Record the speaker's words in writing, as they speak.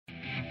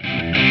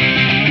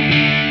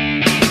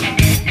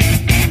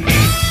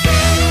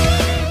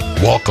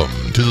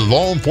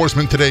Law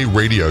Enforcement Today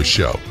radio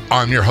show.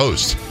 I'm your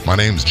host. My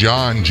name's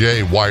John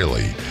J.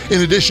 Wiley.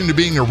 In addition to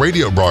being a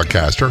radio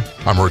broadcaster,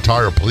 I'm a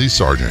retired police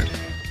sergeant.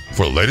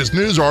 For the latest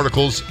news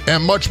articles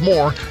and much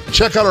more,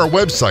 check out our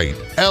website,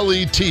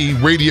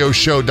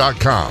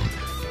 letradioshow.com.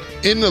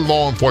 In the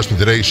Law Enforcement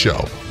Today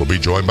show, we'll be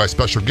joined by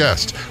special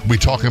guests. We'll be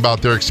talking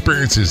about their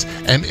experiences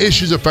and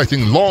issues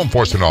affecting law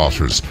enforcement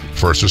officers,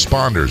 first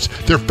responders,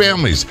 their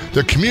families,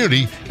 their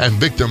community, and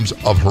victims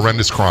of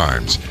horrendous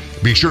crimes.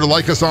 Be sure to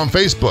like us on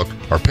Facebook.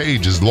 Our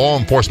page is Law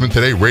Enforcement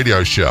Today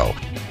Radio Show.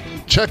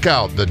 Check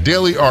out the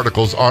daily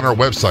articles on our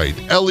website,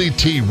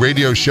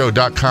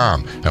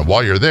 letradioshow.com. And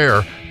while you're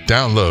there,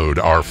 download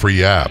our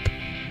free app.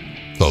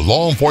 The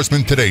Law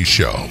Enforcement Today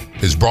show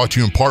is brought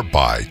to you in part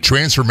by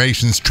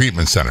Transformations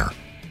Treatment Center.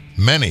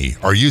 Many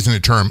are using the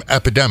term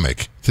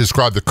epidemic to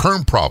describe the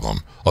current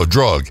problem of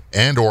drug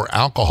and or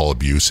alcohol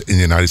abuse in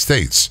the United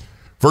States.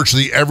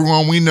 Virtually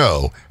everyone we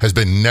know has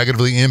been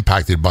negatively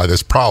impacted by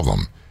this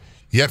problem.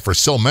 Yet for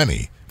so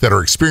many that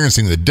are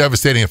experiencing the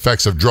devastating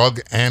effects of drug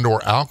and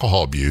or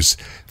alcohol abuse,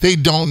 they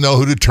don't know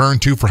who to turn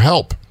to for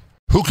help.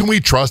 Who can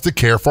we trust to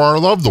care for our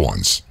loved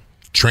ones?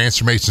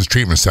 Transformations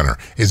Treatment Center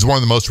is one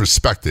of the most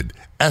respected,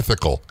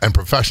 ethical, and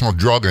professional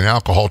drug and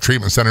alcohol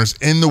treatment centers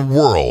in the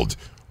world,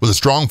 with a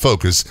strong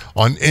focus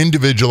on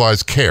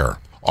individualized care,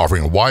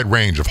 offering a wide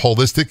range of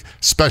holistic,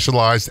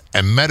 specialized,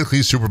 and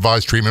medically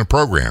supervised treatment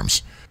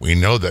programs. We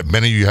know that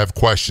many of you have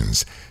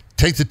questions.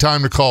 Take the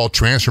time to call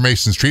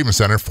Transformations Treatment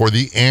Center for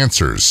the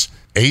answers.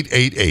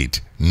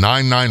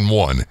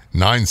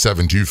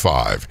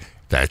 888-991-9725.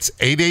 That's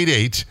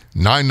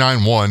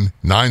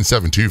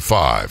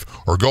 888-991-9725.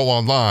 Or go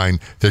online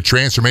to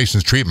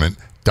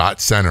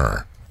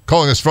transformationstreatment.center.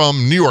 Calling us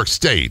from New York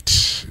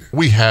State,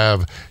 we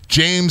have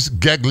James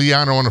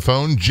Gagliano on the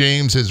phone.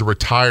 James is a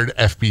retired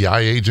FBI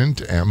agent,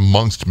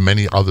 amongst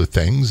many other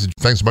things.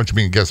 Thanks so much for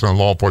being a guest on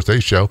the Law Enforcement Today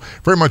show.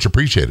 Very much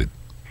appreciated.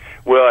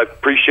 Well, I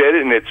appreciate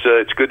it, and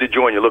it's good to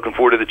join you. Looking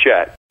forward to the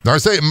chat. Now, I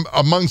say,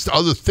 amongst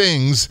other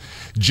things,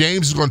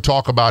 James is going to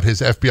talk about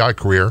his FBI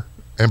career.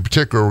 In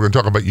particular, we're going to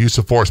talk about use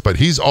of force, but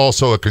he's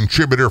also a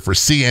contributor for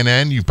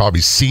CNN. You've probably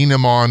seen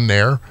him on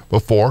there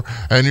before.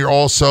 And you're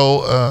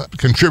also a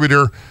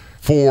contributor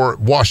for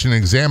Washington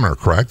Examiner,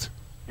 correct?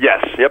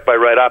 Yes. Yep, I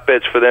write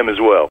op-eds for them as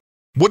well.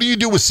 What do you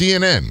do with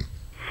CNN?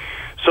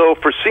 So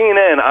for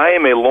CNN, I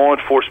am a law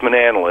enforcement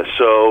analyst.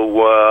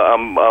 So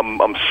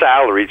I'm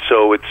salaried.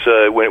 So it's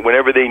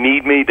whenever they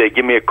need me, they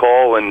give me a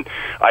call, and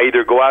I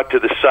either go out to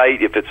the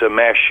site if it's a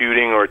mass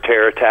shooting or a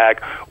terror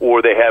attack,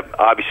 or they have.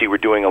 Obviously, we're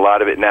doing a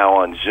lot of it now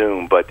on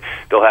Zoom, but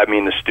they'll have me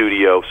in the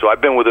studio. So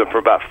I've been with them for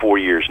about 4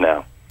 years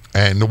now.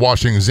 And the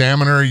Washington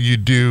Examiner, you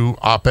do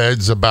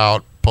op-eds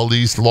about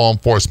police, law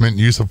enforcement,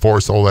 use of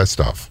force, all that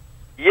stuff.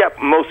 Yep,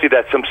 mostly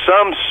that. Some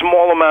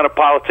small amount of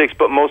politics,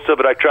 but most of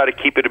it I try to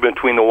keep it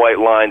between the white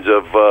lines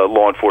of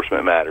law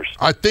enforcement matters.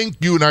 I think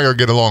you and I are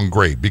getting along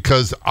great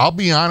because I'll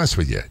be honest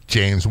with you,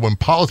 James, when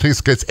politics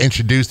gets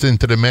introduced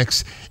into the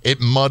mix, it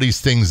muddies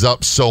things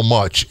up so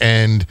much.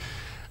 And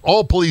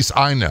all police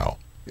I know,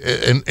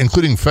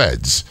 including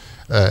feds,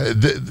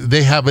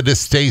 they have a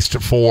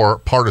distaste for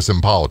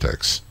partisan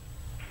politics.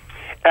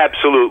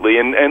 Absolutely,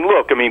 and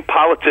look, I mean,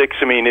 politics.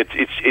 I mean,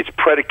 it's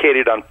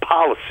predicated on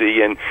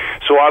policy, and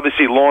so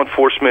obviously, law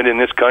enforcement in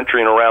this country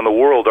and around the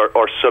world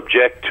are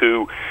subject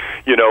to,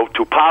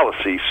 to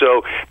policy.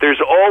 So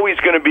there's always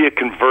going to be a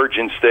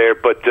convergence there.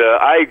 But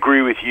I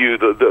agree with you.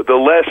 The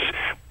less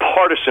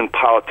partisan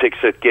politics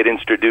that get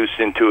introduced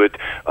into it,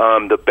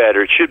 the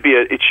better. It should be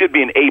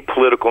an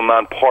apolitical,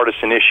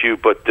 nonpartisan issue.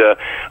 But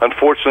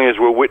unfortunately, as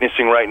we're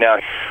witnessing right now,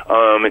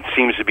 it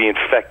seems to be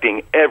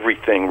infecting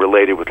everything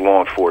related with law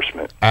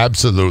enforcement.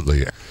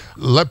 Absolutely.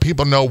 Let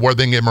people know where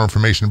they can get more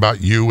information about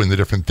you and the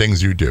different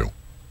things you do.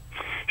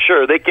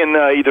 Sure. They can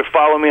either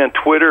follow me on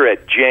Twitter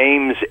at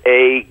James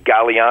A.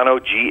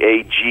 Gagliano,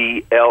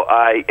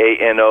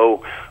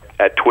 Gagliano,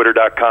 at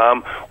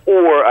twitter.com,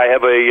 or I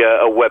have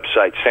a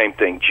website, same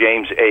thing,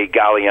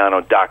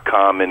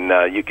 jamesagalliano.com,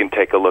 and you can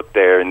take a look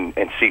there and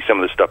see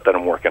some of the stuff that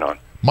I'm working on.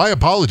 My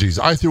apologies.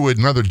 I threw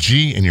another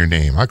G in your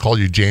name. I called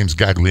you James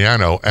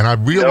Gagliano, and I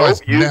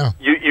realized now.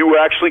 You were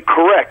actually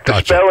correct.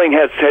 The spelling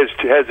has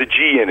a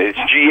G in it. It's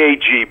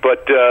G-A-G,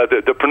 but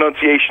the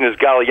pronunciation is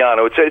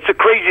Galliano. It's a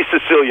crazy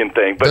Sicilian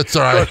thing, but that's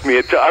all right. Trust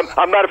me,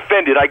 I'm not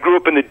offended. I grew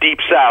up in the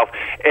Deep South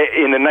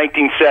in the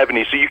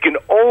 1970s, so you can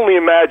only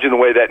imagine the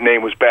way that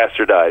name was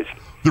bastardized.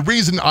 The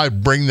reason I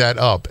bring that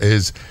up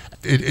is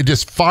it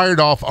just fired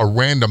off a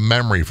random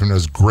memory from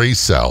those gray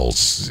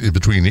cells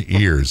between the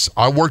ears.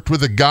 I worked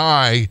with a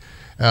guy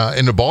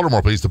in the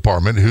Baltimore Police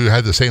Department who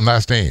had the same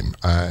last name.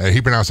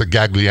 He pronounced it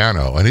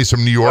Gagliano, and he's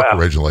from New York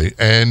originally.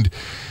 And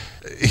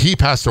he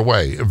passed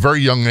away at a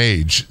very young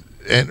age.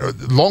 And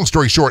long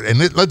story short, and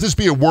let this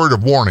be a word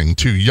of warning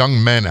to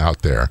young men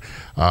out there,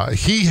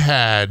 he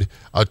had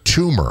a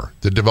tumor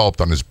that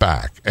developed on his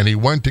back, and he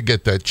went to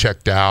get that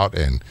checked out,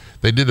 and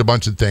they did a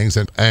bunch of things,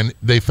 and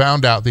they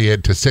found out that he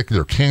had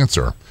testicular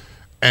cancer.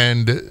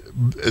 And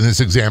in this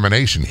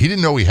examination, he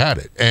didn't know he had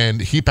it,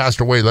 and he passed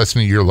away less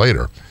than a year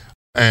later.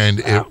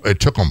 And it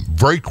took them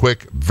very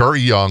quick, very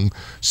young.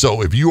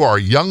 So if you are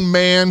a young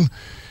man,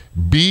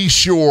 be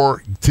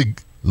sure to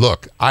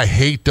look. I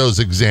hate those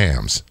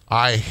exams.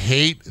 I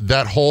hate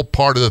that whole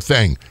part of the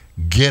thing.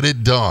 Get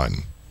it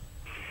done.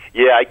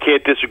 Yeah, I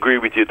can't disagree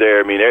with you there.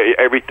 I mean,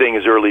 everything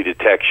is early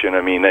detection.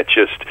 I mean,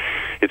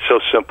 it's so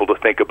simple to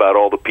think about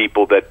all the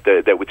people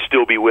that would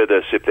still be with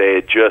us if they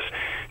had just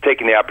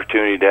taken the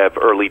opportunity to have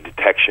early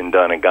detection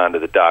done and gone to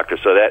the doctor.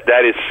 So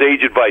that is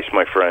sage advice,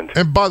 my friend.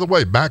 And by the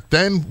way, back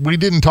then, we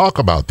didn't talk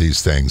about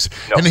these things.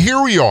 No. And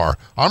here we are.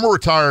 I'm a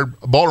retired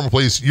Baltimore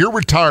police. You're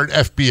retired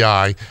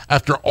FBI.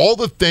 After all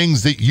the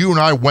things that you and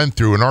I went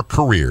through in our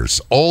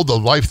careers, all the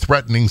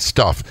life-threatening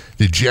stuff,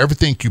 did you ever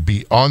think you'd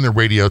be on the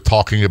radio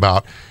talking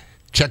about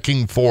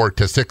checking for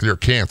testicular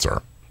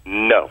cancer?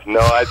 No,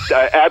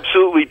 I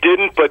absolutely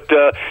didn't, but,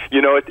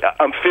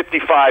 I'm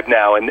 55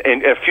 now, and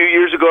a few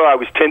years ago I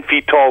was 10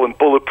 feet tall and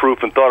bulletproof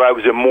and thought I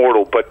was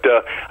immortal, but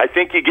I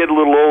think you get a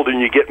little older and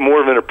you get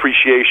more of an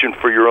appreciation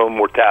for your own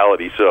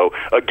mortality. So,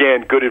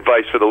 again, good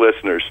advice for the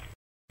listeners.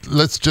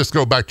 Let's just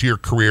go back to your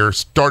career,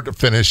 start to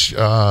finish.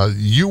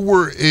 You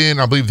were in,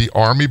 I believe, the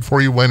Army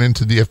before you went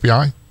into the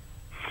FBI?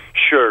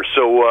 Sure.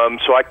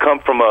 So I come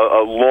from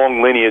a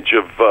long lineage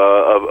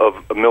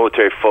of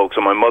military folks.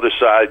 On my mother's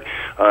side,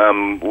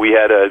 we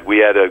had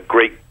a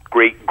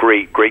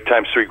great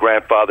times 3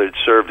 grandfather that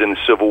served in the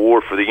Civil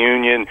War for the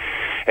Union.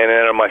 And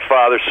then on my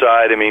father's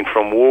side, I mean,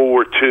 from World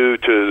War II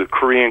to the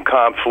Korean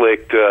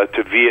conflict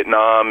to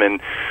Vietnam,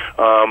 and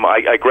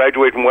I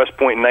graduated from West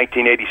Point in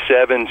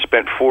 1987.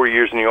 Spent 4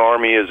 years in the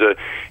Army as a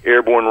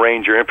airborne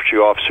Ranger infantry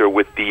officer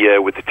with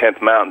the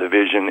 10th Mountain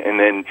Division, and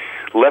then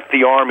left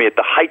the Army at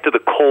the height of the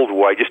Cold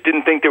War. I just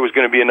didn't think there was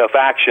going to be enough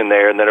action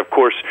there. And then, of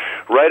course,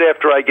 right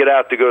after I get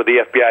out to go to the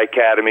FBI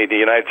Academy, the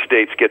United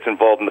States gets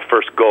involved in the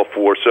first Gulf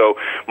War. So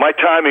my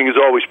timing is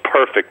always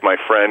perfect, my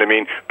friend. I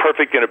mean,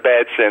 perfect in a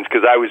bad sense,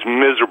 because I was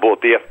miserable at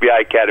the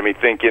FBI Academy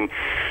thinking,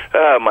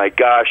 oh, my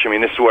gosh, I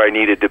mean, this is where I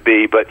needed to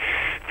be. But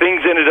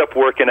things ended up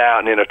working out,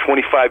 and in a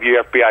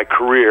 25-year FBI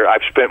career,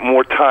 I've spent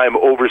more time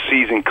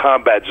overseas in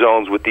combat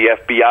zones with the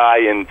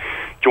FBI and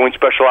Joint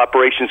Special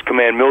Operations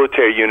Command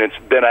military units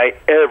than I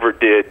ever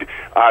did,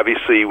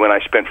 obviously, when I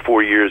spent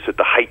 4 years at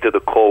the height of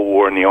the Cold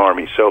War in the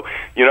Army. So,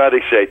 you know how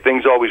they say,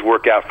 things always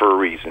work out for a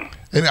reason.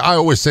 And I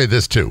always say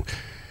this, too.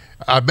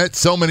 I've met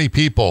so many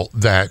people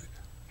that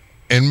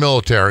in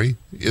military,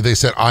 they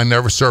said, I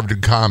never served in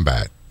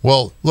combat.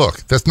 Well, look,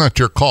 that's not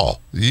your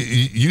call.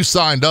 You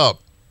signed up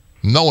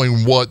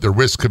knowing what the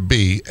risk could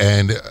be,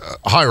 and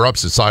higher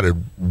ups decided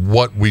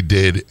what we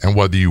did and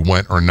whether you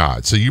went or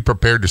not. So you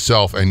prepared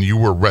yourself and you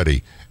were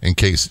ready in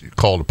case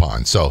called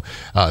upon. So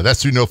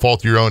that's through no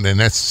fault of your own, and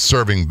that's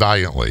serving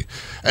valiantly.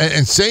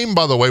 And same,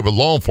 by the way, with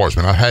law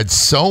enforcement. I've had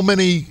so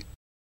many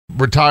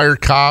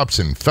retired cops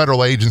and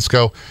federal agents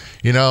go,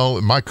 in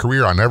my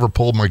career, I never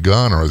pulled my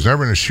gun, or I was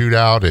never in a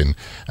shootout, and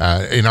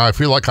I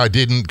feel like I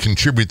didn't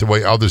contribute the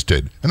way others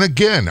did. And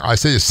again, I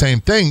say the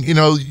same thing.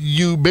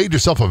 You made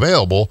yourself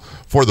available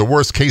for the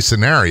worst case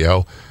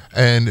scenario,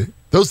 and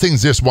those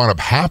things just wound up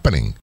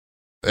happening.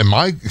 In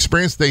my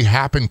experience, they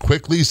happen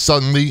quickly,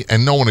 suddenly,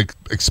 and no one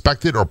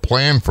expected or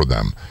planned for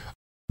them.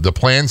 The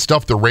planned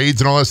stuff, the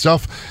raids and all that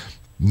stuff,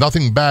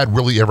 nothing bad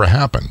really ever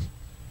happened.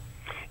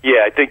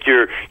 Yeah, I think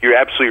you're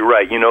absolutely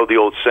right. You know the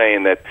old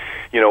saying that,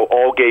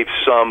 all gave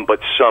some, but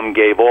some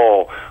gave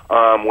all.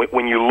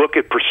 When you look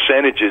at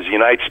percentages, the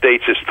United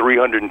States has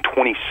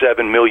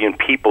 327 million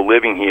people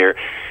living here,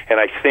 and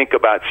I think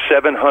about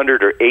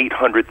 700 or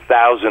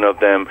 800,000 of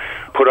them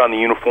put on the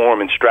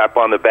uniform and strap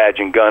on the badge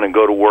and gun and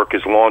go to work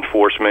as law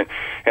enforcement.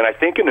 And I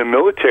think in the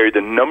military,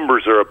 the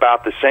numbers are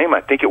about the same.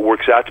 I think it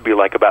works out to be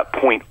like about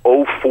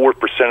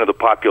 0.04% of the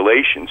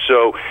population.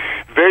 So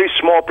very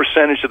small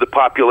percentage of the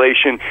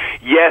population.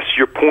 Yes,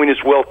 your point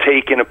is well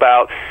taken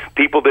about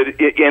people that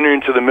enter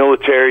into the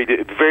military.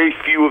 Very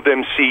few of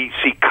them see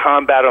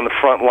combat on the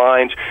front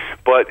lines.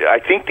 But I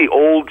think the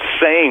old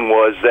saying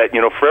was that,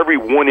 for every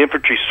one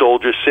infantry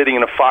soldier sitting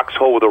in a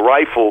foxhole with a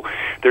rifle,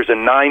 there's a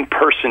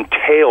 9-person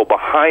tail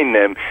behind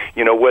them,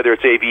 whether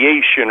it's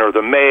aviation or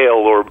the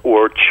mail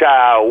or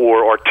chow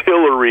or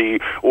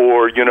artillery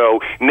or,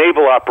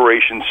 naval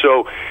operations.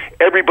 So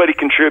everybody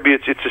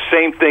contributes. It's the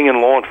same thing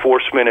in law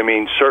enforcement. I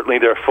mean, certainly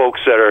there are folks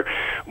that are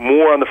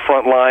more on the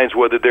front lines,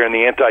 whether they're in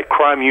the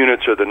anti-crime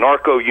units or the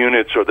narco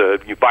units or the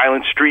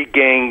violent street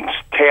gangs,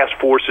 task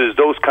forces,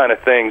 those kind of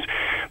things.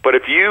 But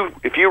if you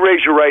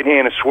raise your right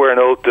hand and swear an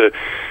oath to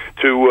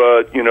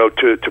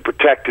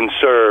protect and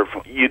serve,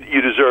 you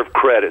deserve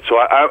credit. So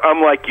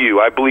I'm like you.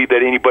 I believe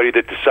that anybody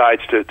that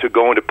decides to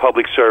go into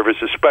public service,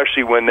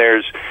 especially when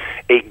there's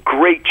a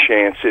great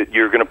chance that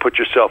you're going to put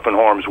yourself in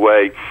harm's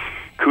way,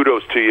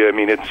 kudos to you. I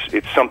mean,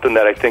 it's something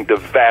that I think the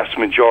vast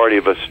majority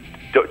of us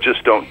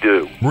just don't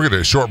do. We're going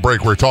to a short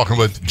break. We're talking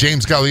with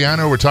James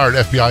Galliano, retired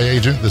FBI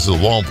agent. This is a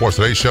Law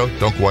Enforcement Today show.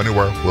 Don't go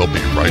anywhere. We'll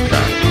be right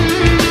back.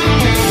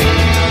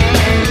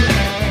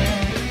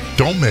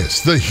 Don't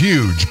miss the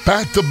huge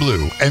Bat the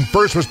Blue and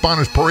First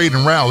Responders Parade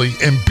and Rally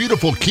in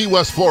beautiful Key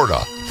West,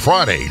 Florida,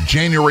 Friday,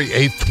 January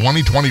 8th,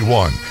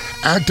 2021.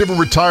 Active and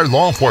retired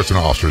law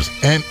enforcement officers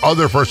and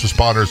other first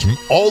responders from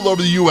all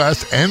over the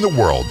U.S. and the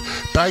world,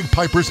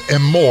 bagpipers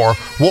and more,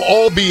 will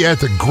all be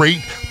at the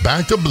great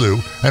Back to Blue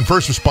and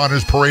First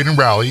Responders Parade and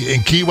Rally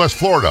in Key West,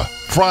 Florida,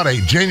 Friday,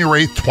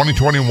 January 8th,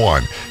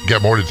 2021.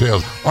 Get more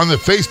details on the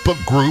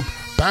Facebook group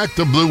Back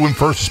to Blue and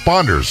First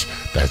Responders.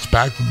 That's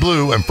Back to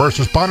Blue and First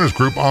Responders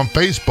group on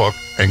Facebook,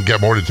 and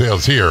get more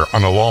details here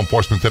on the Law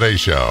Enforcement Today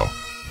show.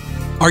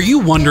 Are you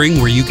wondering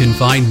where you can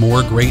find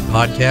more great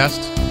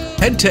podcasts?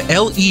 Head to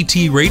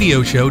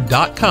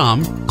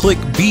letradioshow.com, click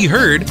Be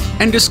Heard,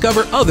 and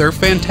discover other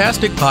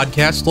fantastic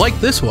podcasts like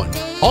this one.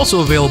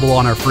 Also available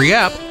on our free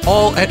app,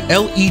 all at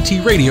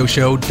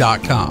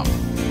letradioshow.com.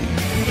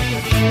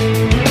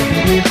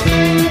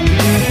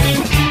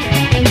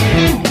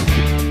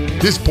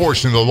 This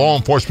portion of the Law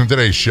Enforcement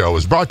Today show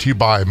is brought to you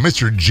by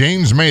Mr.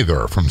 James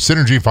Mather from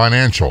Synergy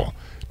Financial.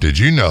 Did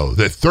you know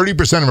that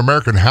 30% of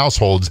American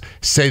households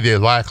say they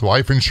lack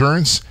life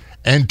insurance?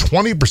 And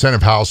 20%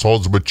 of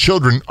households with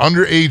children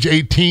under age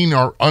 18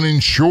 are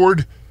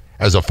uninsured?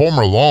 As a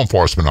former law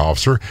enforcement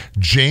officer,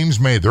 James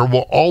Mather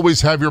will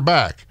always have your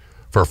back.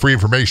 For free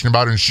information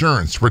about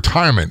insurance,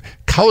 retirement,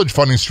 college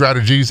funding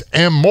strategies,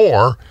 and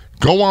more,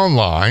 go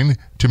online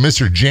to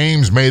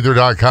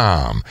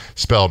MrJamesMather.com,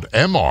 spelled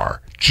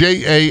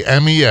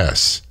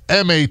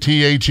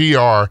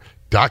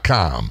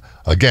MrJamesMather.com.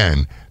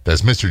 Again,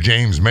 that's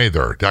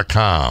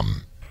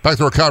MrJamesMather.com. Back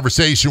to our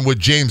conversation with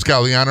James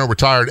Galliano,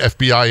 retired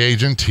FBI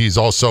agent. He's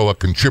also a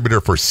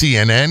contributor for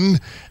CNN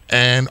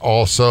and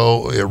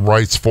also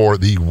writes for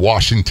the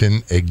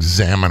Washington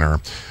Examiner.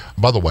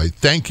 By the way,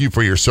 thank you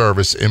for your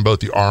service in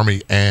both the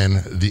Army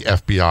and the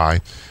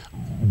FBI.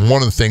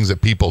 One of the things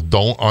that people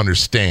don't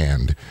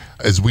understand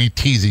is we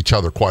tease each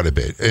other quite a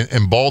bit.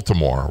 In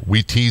Baltimore,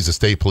 we tease the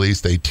state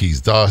police, they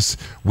teased us.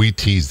 We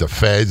teased the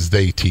feds,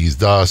 they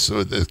teased us.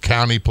 The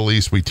county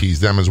police, we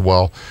teased them as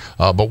well.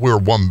 But we're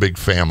one big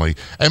family.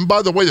 And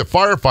by the way, the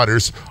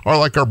firefighters are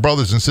like our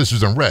brothers and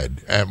sisters in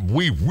red. And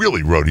we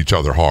really rode each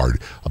other hard,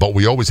 but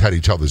we always had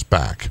each other's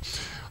back.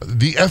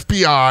 The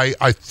FBI,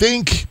 I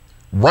think,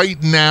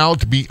 right now,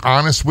 to be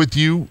honest with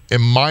you,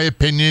 in my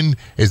opinion,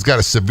 has got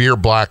a severe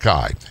black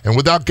eye. And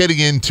without getting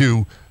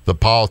into the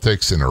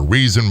politics and a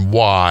reason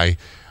why,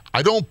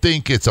 I don't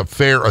think it's a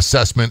fair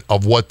assessment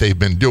of what they've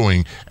been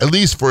doing, at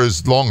least for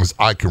as long as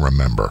I can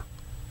remember.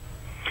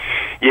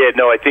 Yeah,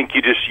 no, I think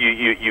you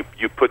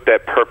put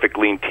that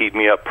perfectly and teed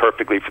me up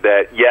perfectly for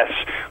that. Yes,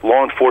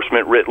 law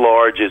enforcement writ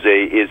large is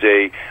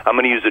a I'm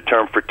going to use the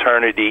term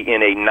fraternity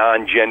in a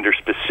non-gender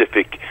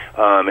specific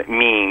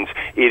means.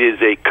 It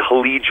is a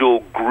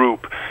collegial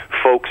group,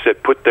 folks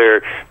that put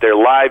their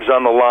lives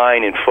on the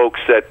line and folks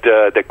that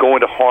go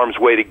into harm's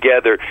way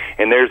together.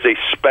 And there's a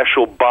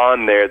special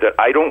bond there that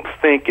I don't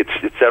think it's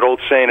that old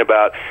saying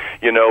about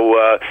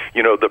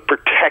the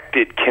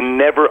protected can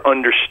never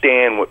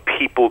understand what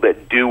people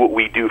that do what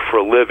we do for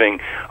a living,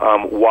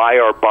 why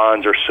our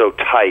bonds are so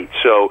tight.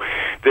 So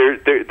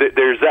there's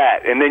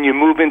that. And then you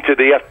move into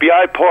the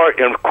FBI part,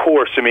 and of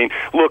course, I mean,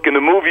 look, in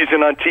the movies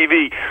and on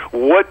TV,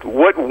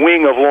 what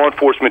wing of law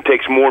enforcement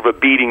takes more of a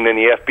beating than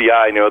the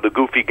FBI? You know, the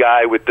goofy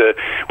guy with the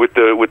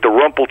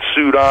rumpled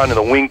suit on and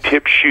the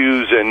wingtip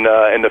shoes and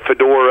the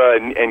fedora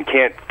and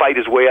can't fight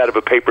his way out of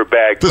a paper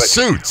bag. The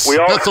suits.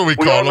 That's what we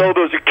call them. We all know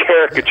those are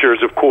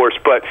caricatures, of course,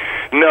 but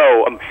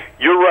no,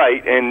 you're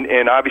right,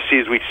 and obviously,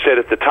 as we said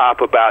at the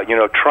top about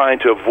trying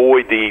to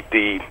avoid the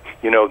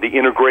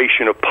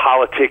integration of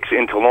politics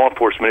into law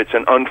enforcement, it's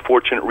an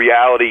unfortunate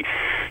reality.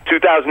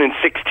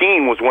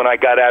 2016 was when I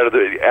got out of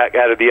the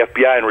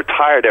FBI and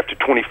retired after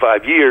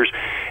 25 years.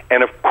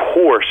 And of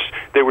course,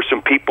 there were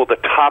some people at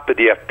the top of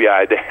the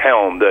FBI, the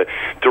helm, the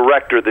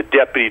director, the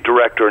deputy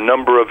director, a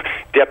number of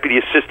deputy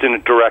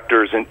assistant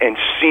directors, and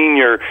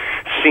senior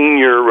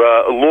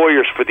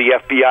lawyers for the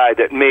FBI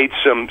that made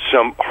some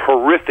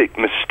horrific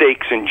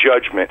mistakes in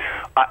judgment.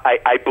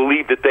 I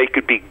believe that they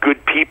could be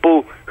good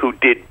people who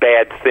did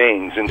bad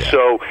things. And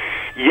so,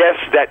 yes,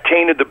 that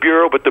tainted the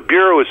Bureau, but the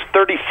Bureau is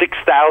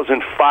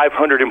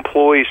 36,500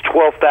 employees,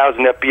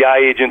 12,000 FBI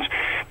agents.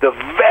 The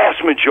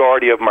vast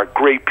majority of them are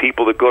great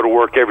people that go to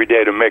work every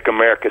day to make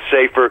America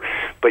safer.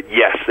 But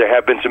yes, there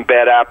have been some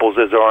bad apples,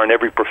 as there are in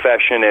every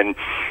profession. And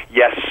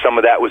yes, some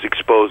of that was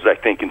exposed, I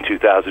think, in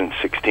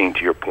 2016,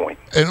 to your point.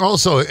 And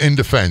also, in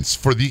defense,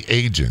 for the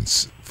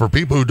agents, for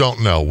people who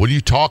don't know, when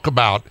you talk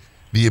about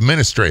the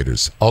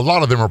administrators, a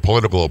lot of them are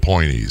political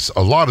appointees.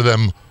 A lot of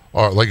them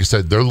are, like I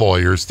said, they're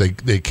lawyers.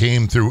 They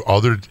came through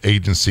other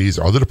agencies,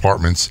 other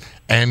departments,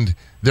 and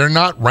they're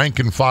not rank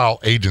and file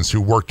agents who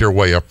work their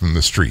way up from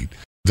the street.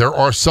 There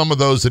are some of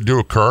those that do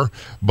occur,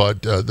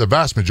 but the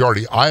vast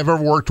majority I've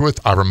ever worked with,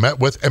 I've ever met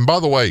with, and by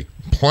the way,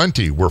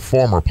 plenty were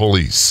former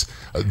police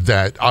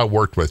that I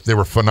worked with. They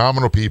were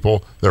phenomenal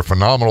people. They're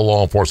phenomenal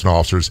law enforcement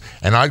officers,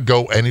 and I'd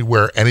go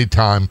anywhere,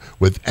 anytime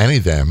with any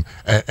of them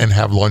and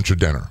have lunch or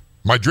dinner.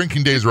 My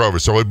drinking days are over,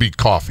 so it'd be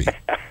coffee.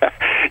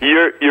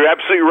 You're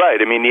absolutely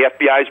right. I mean, the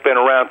FBI's been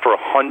around for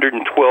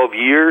 112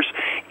 years.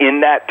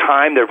 In that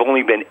time, there have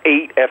only been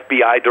 8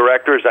 FBI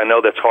directors. I know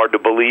that's hard to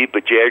believe,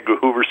 but J. Edgar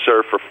Hoover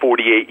served for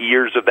 48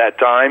 years of that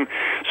time.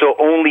 So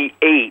only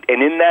 8.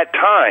 And in that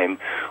time,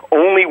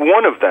 only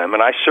one of them,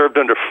 and I served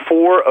under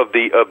 4 of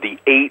the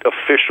 8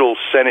 official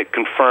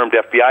Senate-confirmed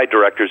FBI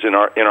directors in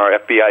our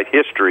FBI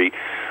history.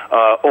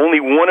 Only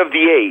one of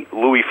the 8,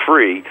 Louis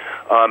Freeh,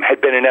 had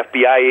been an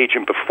FBI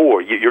agent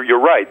before. You're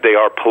right. They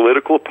are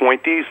political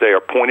appointees. They are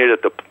appointed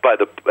at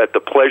the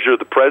pleasure of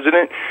the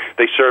president.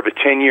 They serve a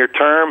 10-year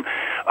term.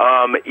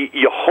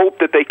 You hope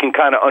that they can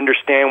kind of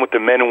understand what the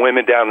men and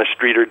women down the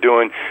street are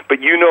doing.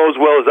 But you know as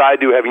well as I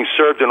do, having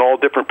served in all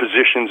different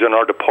positions in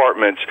our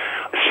departments,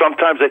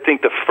 sometimes I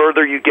think the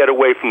further you get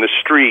away from the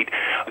street,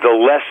 the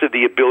less of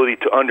the ability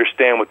to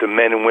understand what the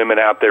men and women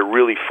out there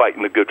really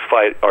fighting the good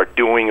fight are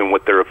doing and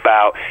what they're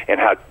about and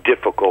how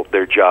difficult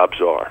their jobs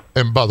are.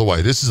 And by the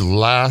way, this is the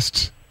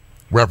last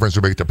reference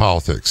we make to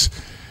politics.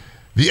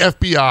 The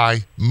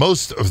FBI,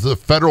 most of the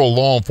federal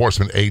law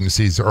enforcement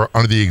agencies are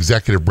under the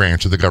executive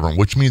branch of the government,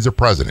 which means the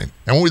president.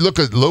 And when we look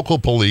at local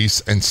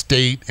police and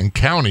state and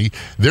county,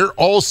 they're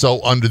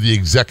also under the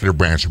executive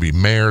branch. It would be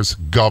mayors,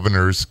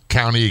 governors,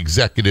 county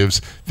executives,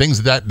 things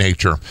of that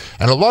nature.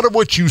 And a lot of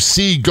what you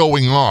see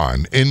going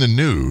on in the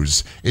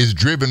news is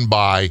driven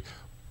by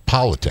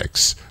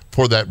politics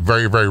for that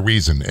very, very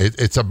reason.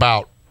 It's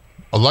about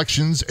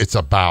elections. It's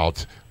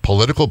about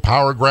political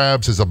power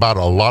grabs. It's about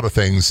a lot of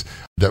things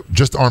that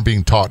just aren't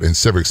being taught in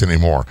civics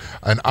anymore.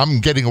 And I'm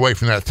getting away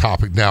from that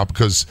topic now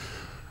because,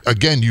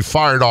 again, you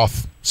fired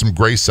off some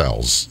gray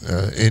cells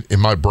in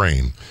my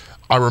brain.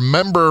 I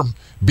remember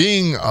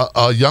being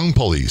a young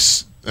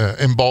police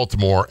in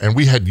Baltimore, and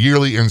we had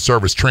yearly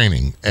in-service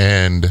training,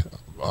 and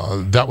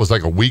that was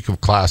like a week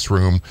of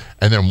classroom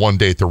and then one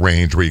day at the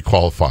range where you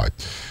qualified.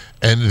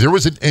 And there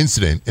was an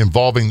incident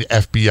involving the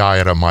FBI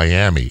out of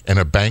Miami and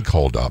a bank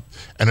holdup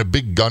and a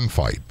big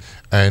gunfight.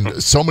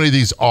 And so many of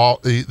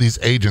these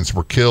agents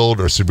were killed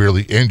or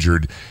severely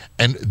injured.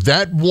 And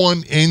that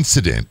one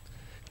incident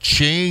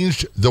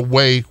changed the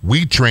way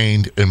we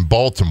trained in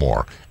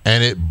Baltimore.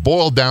 And it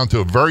boiled down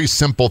to a very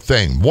simple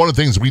thing. One of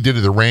the things we did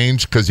at the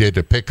range, because you had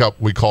to pick up,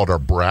 we called our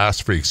brass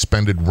for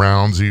expended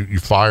rounds you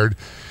fired,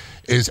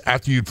 is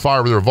after you'd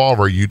fire with a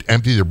revolver, you'd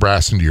empty the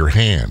brass into your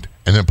hand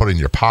and then put it in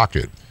your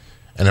pocket.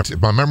 And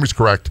if my memory's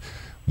correct,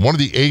 one of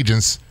the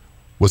agents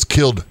was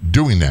killed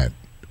doing that.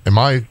 Am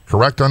I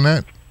correct on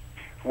that?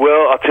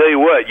 Well, I'll tell you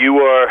what, you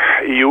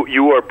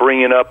are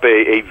bringing up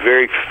a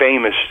very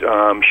famous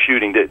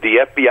shooting. The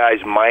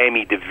FBI's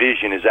Miami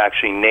division is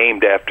actually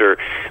named after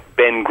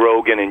Ben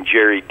Grogan and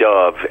Jerry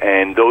Dove,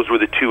 and those were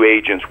the 2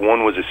 agents.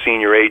 One was a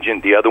senior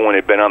agent, the other one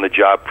had been on the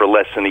job for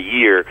less than a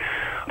year,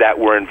 that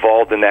were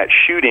involved in that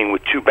shooting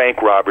with 2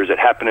 bank robbers that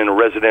happened in a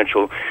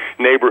residential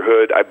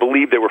neighborhood. I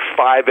believe there were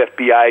 5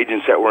 FBI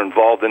agents that were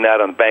involved in that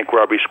on the bank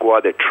robbery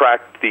squad that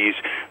tracked these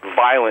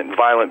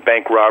violent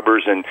bank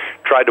robbers and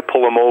tried to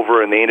pull them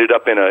over, and they ended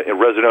up in a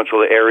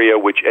residential area,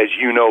 which, as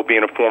you know,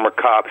 being a former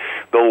cop,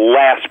 the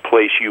last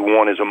place you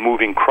want is a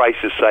moving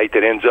crisis site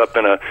that ends up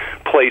in a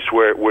place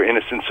where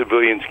innocent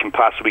civilians can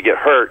possibly get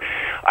hurt.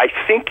 I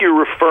think you're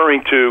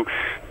referring to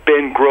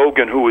Ben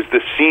Grogan, who was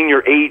the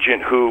senior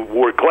agent who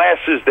wore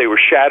glasses. They were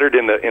shattered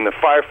in the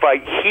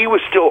firefight. He was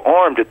still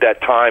armed at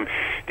that time.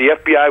 The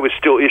FBI was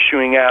still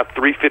issuing out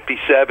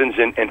 357s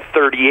and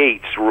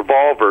 38s,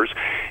 revolvers.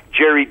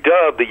 Jerry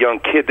Dove, the young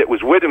kid that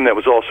was with him that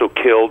was also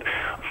killed,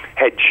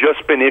 had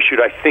just been issued.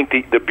 I think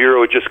the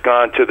Bureau had just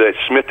gone to the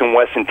Smith &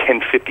 Wesson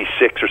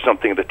 1056 or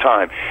something at the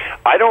time.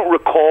 I don't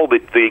recall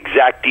the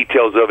exact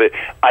details of it.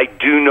 I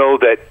do know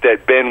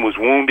that Ben was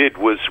wounded,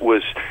 was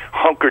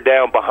hunkered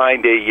down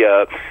behind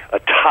a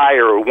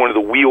tire or one of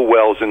the wheel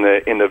wells in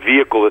the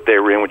vehicle that they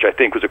were in, which I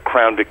think was a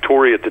Crown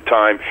Victoria at the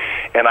time,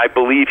 and I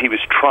believe he was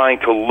trying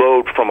to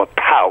load from a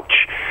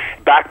pouch.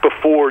 Back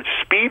before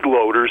speed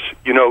loaders,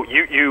 you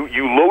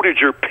loaded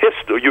your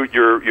pistol,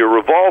 your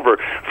revolver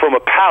from a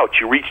pouch.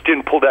 You reached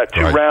in, pulled out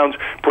 2 rounds,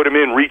 put them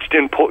in, reached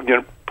in,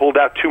 pulled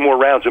out 2 more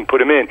rounds and put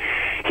them in.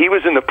 He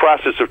was in the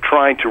process of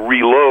trying to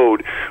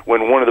reload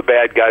when one of the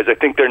bad guys, I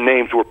think their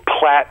names were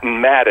Platt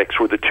and Maddox,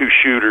 were the 2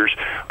 shooters,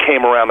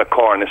 came around the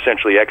car and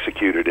essentially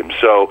executed him.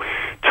 So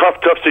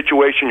tough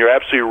situation. You're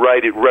absolutely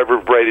right. It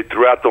reverberated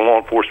throughout the law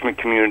enforcement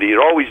community. It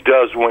always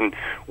does when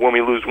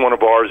we lose one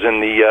of ours in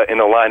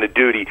the line of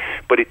duty.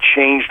 But it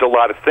changed a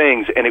lot of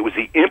things, and it was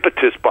the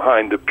impetus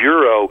behind the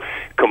Bureau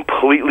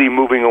completely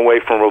moving away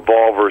from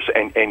revolvers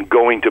and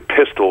going to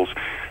pistols.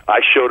 I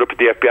showed up at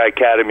the FBI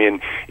Academy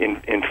in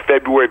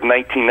February of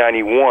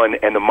 1991,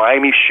 and the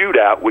Miami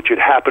shootout, which had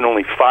happened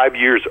only 5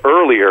 years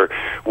earlier,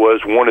 was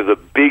one of the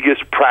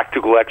biggest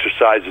practical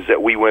exercises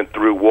that we went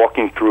through,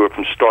 walking through it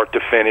from start to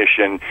finish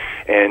and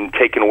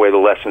taking away the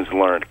lessons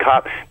learned.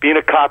 Being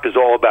a cop is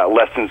all about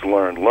lessons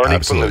learned, learning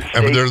Absolutely.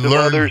 from the mistakes of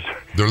others.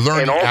 They're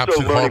learning, and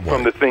also learning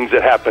from the things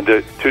that happened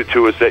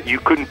to us that you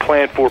couldn't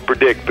plan for or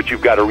predict, but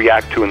you've got to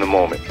react to in the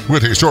moment. We'll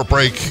take a short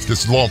break.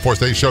 This is Law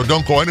Enforcement Today Show.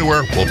 Don't go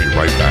anywhere. We'll be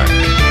right back.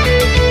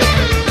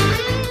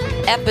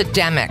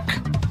 Epidemic.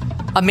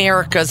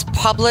 America's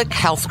public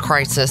health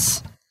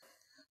crisis.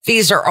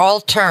 These are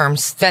all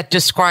terms that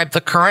describe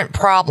the current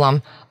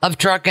problem of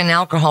drug and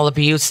alcohol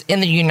abuse in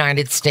the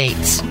United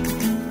States.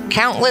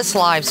 Countless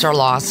lives are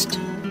lost,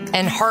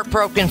 and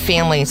heartbroken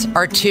families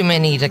are too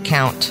many to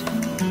count.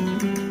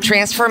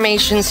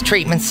 Transformations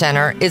Treatment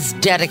Center is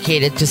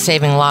dedicated to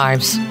saving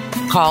lives.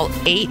 Call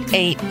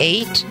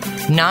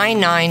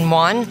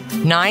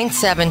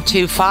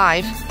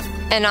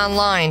 888-991-9725 and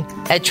online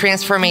at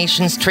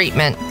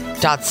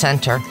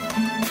transformationstreatment.center.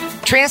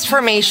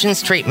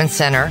 Transformations Treatment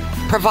Center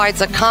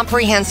provides a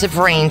comprehensive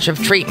range of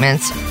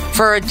treatments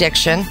for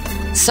addiction,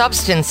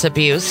 substance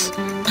abuse,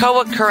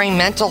 co-occurring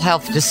mental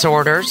health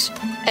disorders,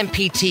 and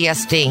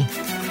PTSD.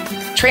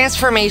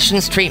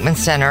 Transformations Treatment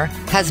Center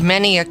has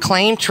many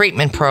acclaimed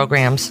treatment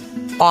programs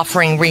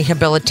offering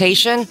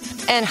rehabilitation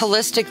and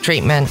holistic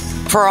treatment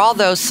for all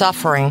those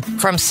suffering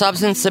from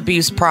substance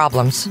abuse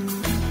problems.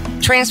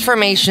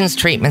 Transformations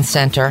Treatment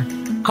Center.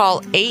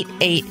 Call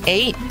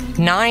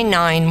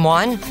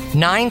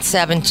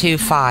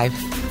 888-991-9725.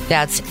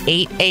 That's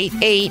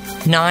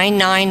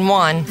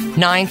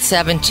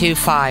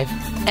 888-991-9725.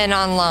 And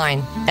online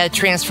at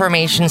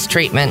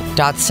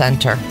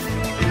transformationstreatment.center.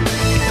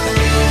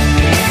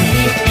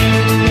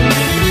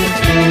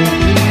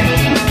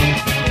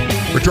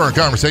 Return our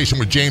conversation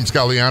with James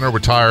Galliano,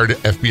 retired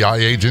FBI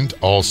agent,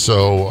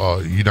 also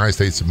United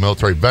States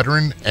military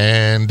veteran,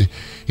 and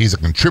he's a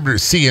contributor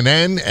to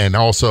CNN, and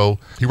also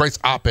he writes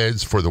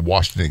op-eds for the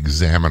Washington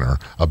Examiner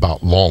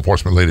about law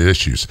enforcement-related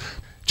issues.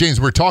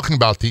 James, we're talking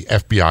about the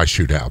FBI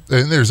shootout,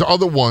 and there's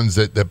other ones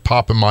that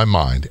pop in my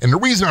mind. And the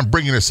reason I'm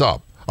bringing this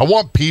up, I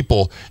want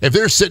people, if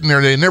they're sitting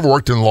there, they never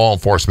worked in law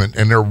enforcement,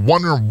 and they're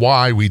wondering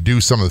why we do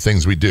some of the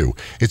things we do.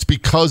 It's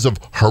because of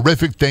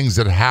horrific things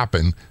that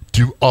happen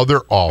to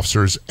other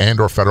officers and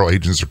or federal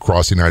agents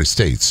across the United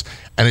States.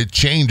 And it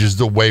changes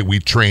the way we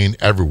train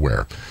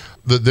everywhere.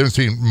 The difference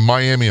between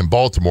Miami and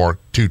Baltimore,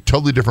 two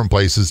totally different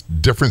places,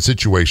 different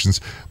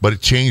situations, but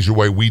it changed the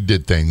way we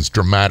did things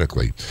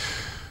dramatically.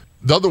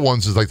 The other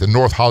ones is like the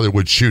North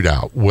Hollywood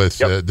shootout with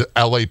the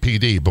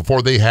LAPD.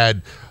 Before they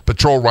had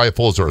patrol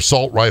rifles or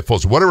assault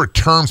rifles, whatever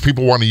terms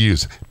people want to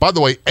use. By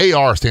the way,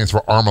 AR stands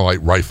for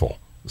Armalite Rifle.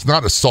 It's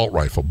not assault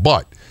rifle,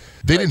 but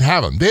they didn't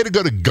have them. They had to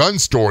go to gun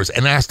stores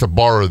and ask to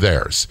borrow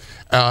theirs.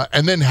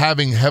 And then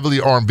having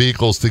heavily armed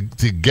vehicles to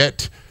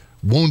get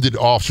wounded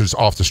officers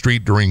off the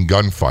street during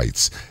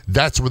gunfights.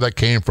 That's where that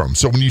came from.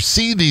 So when you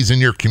see these in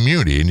your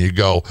community and you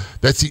go,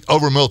 that's the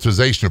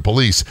over-militarization of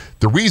police,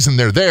 the reason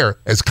they're there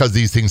is because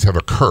these things have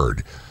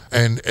occurred.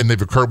 And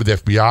they've occurred with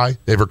FBI,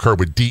 they've occurred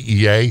with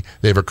DEA,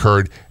 they've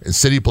occurred in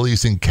city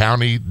policing,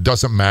 county,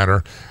 doesn't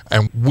matter.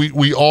 And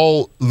we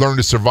all learn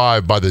to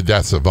survive by the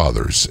deaths of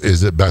others,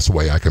 is the best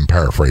way I can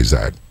paraphrase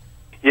that.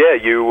 Yeah,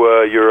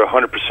 you're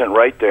 100%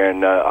 right there,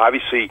 and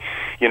obviously,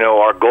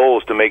 our goal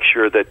is to make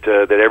sure that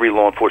every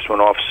law enforcement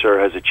officer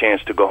has a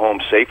chance to go home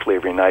safely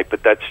every night.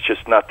 But that's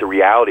just not the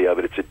reality of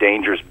it. It's a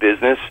dangerous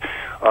business,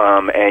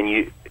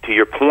 and to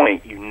your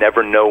point, you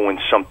never know when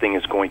something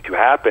is going to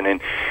happen.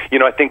 And,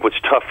 I think what's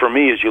tough for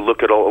me is you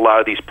look at a lot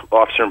of these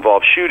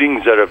officer-involved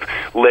shootings that have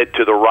led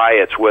to the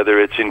riots, whether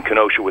it's in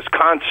Kenosha,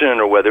 Wisconsin,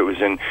 or whether it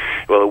was it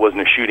wasn't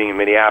a shooting in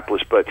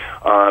Minneapolis, but,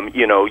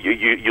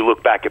 you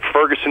look back at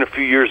Ferguson a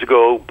few years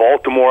ago,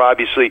 Baltimore,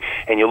 obviously,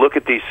 and you look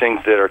at these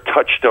things that are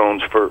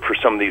touchstones for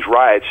some of these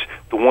riots,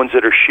 the ones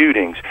that are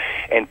shootings,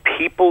 and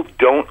people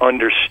don't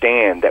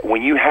understand that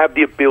when you have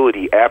the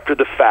ability after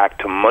the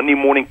fact to Monday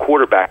morning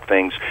quarterback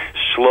things,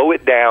 slow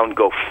it down,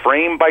 go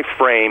frame by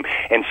frame,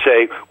 and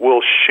say,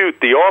 well, shoot,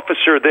 the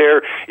officer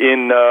there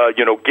in,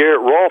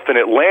 Garrett Rolfe in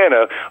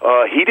Atlanta,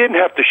 he didn't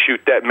have to shoot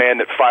that man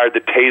that fired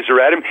the taser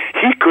at him.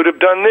 He could have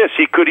done this.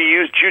 He could have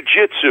used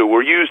jiu-jitsu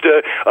or used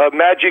a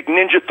magic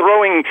ninja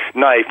throwing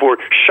knife or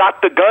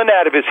shot the gun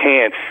out of his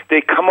hand.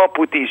 They come up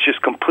with these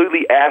just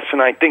completely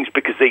asinine things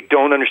because they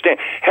don't understand.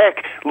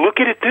 Heck, look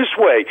at it this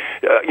way,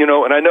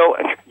 and I know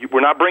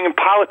we're not bringing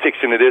politics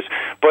into this,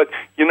 but,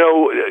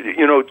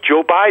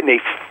 Joe Biden, a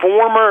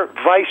former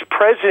vice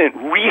president,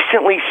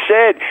 recently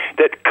said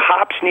that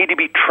cops need to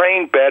be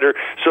trained better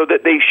so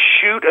that they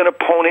shoot an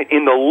opponent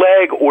in the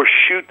leg or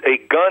shoot a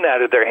gun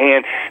out of their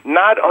hand,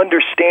 not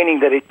understanding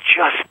that it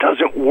just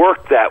doesn't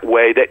work that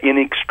way, that in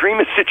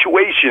extremist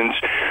situations,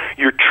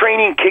 your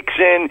training kicks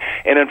in,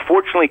 and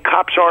unfortunately,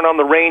 cops aren't on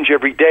the range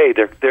every day.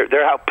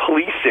 They're out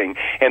policing,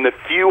 and the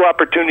few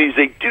opportunities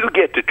they do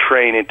get to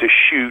train and to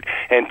shoot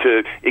and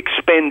to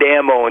expend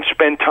ammo and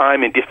spend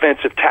time in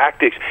defensive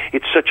tactics,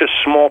 it's such a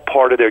small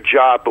part of their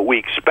job, but we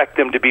expect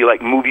them to be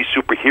like movie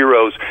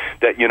superheroes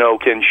that,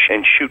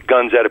 can shoot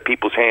guns out of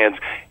people's hands,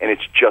 and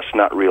it's just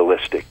not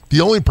realistic.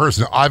 The only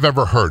person I've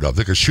ever heard of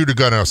that could shoot a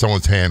gun out of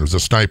someone's hand was a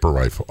sniper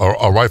rifle, or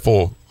a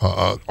rifle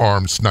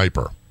armed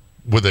sniper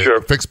with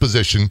a fixed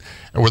position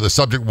and where the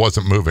subject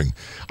wasn't moving.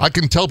 I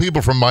can tell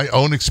people from my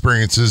own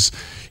experiences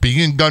being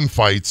in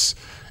gunfights,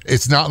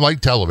 it's not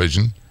like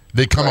television.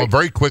 They come up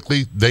very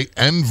quickly. They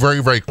end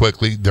very, very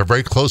quickly. They're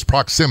very close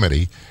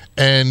proximity.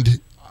 And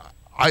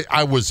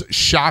I was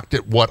shocked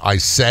at what I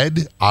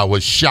said. I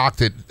was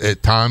shocked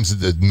at times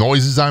at the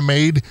noises I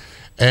made.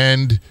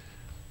 And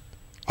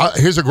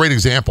here's a great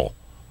example.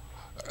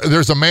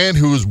 There's a man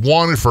who was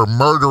wanted for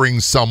murdering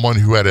someone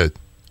who had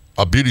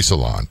a beauty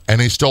salon,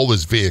 and he stole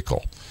his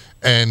vehicle.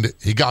 And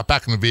he got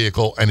back in the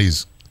vehicle, and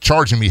he's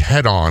charging me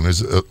head on,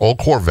 his old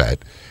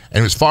Corvette, and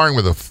he was firing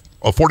with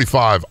a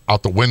 45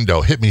 out the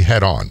window, hit me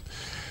head on.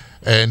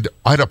 And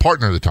I had a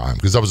partner at the time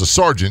because I was a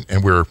sergeant,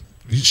 and we were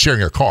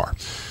sharing a car.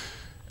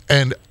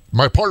 And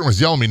my partner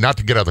was yelling at me not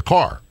to get out of the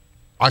car.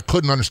 I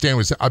couldn't understand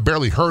what he said. I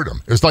barely heard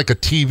him. It was like a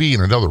TV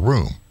in another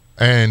room.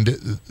 And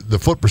the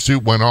foot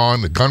pursuit went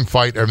on, the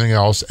gunfight, everything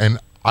else, and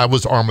I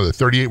was armed with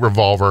a .38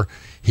 revolver.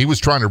 He was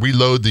trying to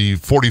reload the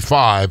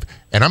 45,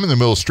 and I'm in the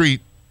middle of the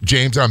street,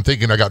 James, and I'm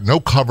thinking I got no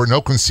cover,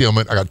 no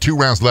concealment. I got 2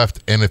 rounds left,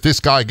 and if this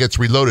guy gets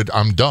reloaded,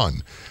 I'm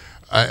done.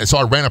 And so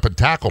I ran up and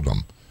tackled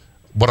him.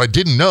 What I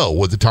didn't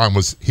know at the time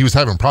was he was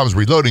having problems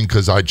reloading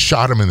because I'd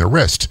shot him in the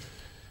wrist.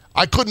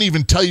 I couldn't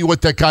even tell you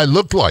what that guy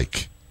looked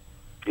like.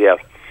 Yeah.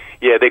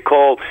 Yeah, they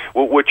call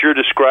what you're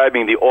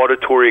describing the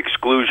auditory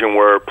exclusion,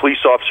 where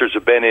police officers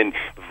have been in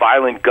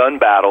violent gun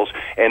battles,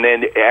 and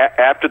then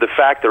after the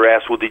fact they're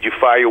asked, well, did you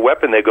fire your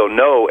weapon? They go,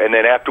 no, and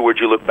then afterwards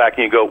you look back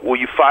and you go, well,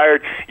 you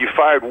fired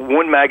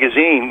 1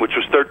 magazine, which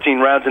was 13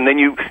 rounds, and then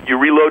you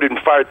reloaded and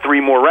fired 3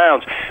 more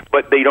rounds,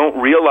 but they don't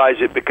realize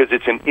it because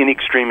it's an in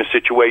extremis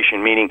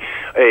situation, meaning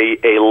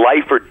a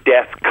life or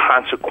death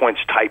consequence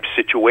type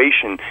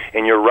situation,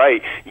 and you're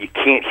right, you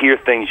can't hear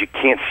things, you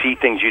can't see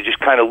things, you just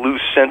kind of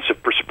lose sense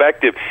of perspective.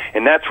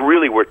 And that's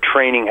really where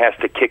training has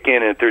to kick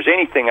in. And if there's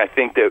anything I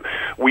think that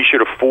we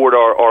should afford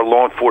our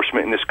law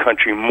enforcement in this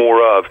country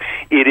more of,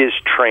 it is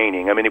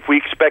training. I mean, if we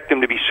expect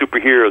them to be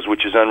superheroes,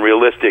 which is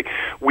unrealistic,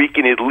 we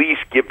can at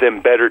least give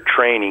them better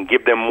training,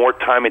 give them more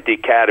time at the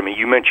academy.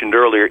 You mentioned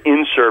earlier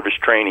in-service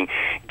training.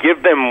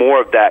 Give them more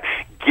of that.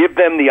 Give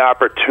them the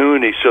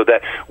opportunity so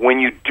that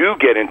when you do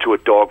get into a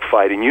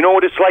dogfight, and you know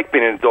what it's like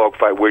being in a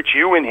dogfight, where it's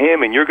you and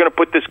him, and you're going to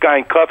put this guy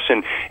in cuffs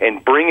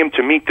and bring him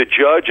to meet the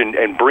judge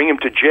and bring him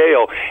to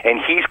jail, and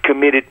he's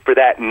committed for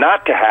that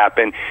not to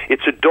happen.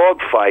 It's a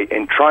dogfight,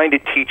 and trying to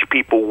teach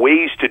people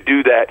ways to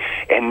do that.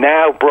 And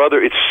now,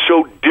 brother, it's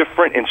so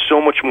different and so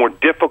much more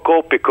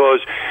difficult because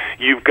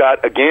you've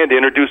got, again, to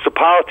introduce the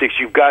politics,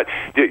 you've got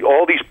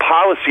all these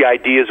policy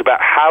ideas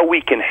about how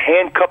we can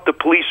handcuff the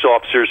police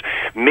officers,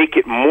 make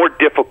it more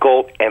difficult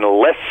and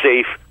less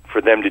safe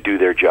for them to do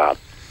their job.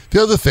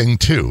 The other thing,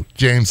 too,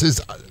 James,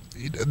 is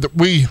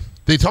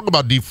they talk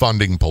about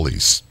defunding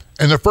police.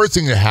 And the first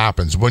thing that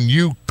happens when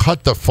you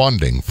cut the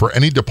funding for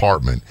any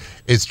department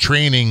is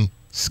training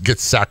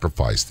gets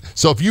sacrificed.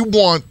 So if you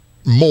want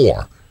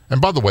more, and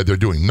by the way, they're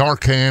doing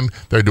Narcan,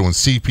 they're doing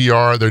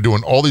CPR, they're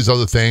doing all these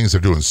other things, they're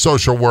doing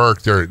social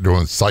work, they're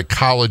doing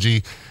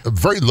psychology.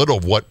 Very little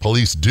of what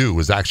police do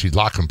is actually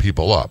locking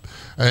people up.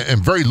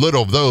 And very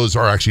little of those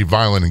are actually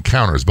violent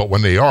encounters. But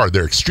when they are,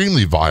 they're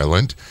extremely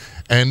violent,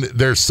 and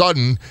they're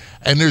sudden,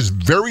 and there's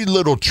very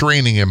little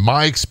training, in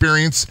my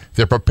experience,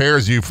 that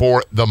prepares you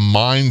for the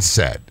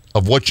mindset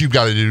of what you've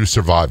got to do to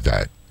survive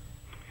that.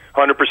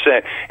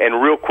 100%.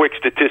 And real quick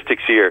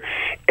statistics here.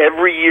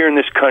 Every year in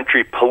this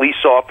country,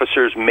 police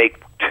officers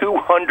make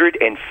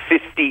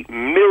 250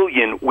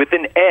 million, with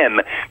an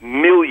M,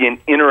 million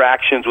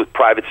interactions with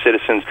private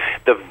citizens.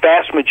 The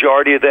vast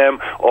majority of them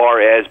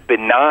are as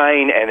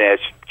benign and as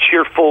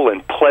cheerful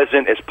and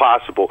pleasant as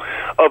possible.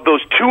 Of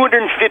those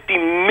 250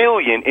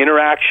 million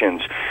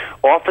interactions,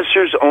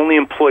 officers only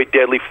employ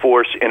deadly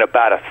force in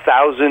about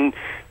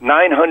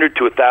 900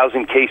 to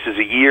 1,000 cases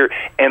a year,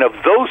 and of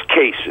those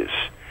cases,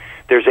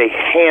 there's a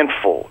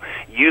handful,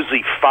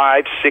 usually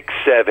 5, 6,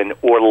 7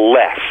 or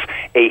less,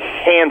 a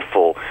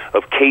handful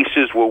of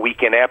cases where we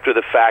can, after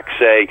the fact,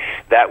 say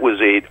that was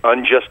an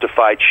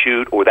unjustified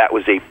shoot or that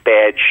was a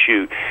bad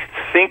shoot.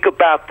 Think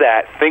about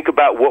that. Think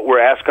about what we're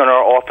asking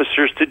our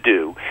officers to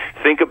do.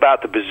 Think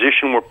about the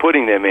position we're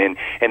putting them in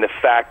and the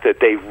fact that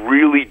they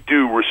really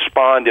do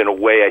respond in a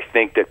way, I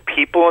think, that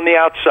people on the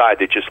outside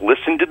that just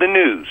listen to the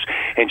news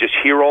and just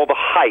hear all the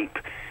hype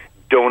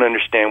don't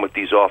understand what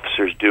these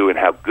officers do and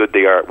how good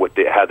they are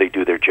at how they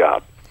do their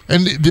job.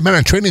 And the amount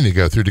of training they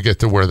go through to get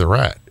to where they're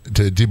at,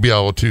 to be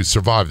able to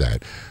survive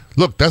that.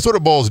 Look, that's what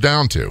it boils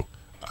down to.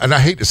 And I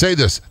hate to say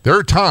this,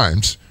 there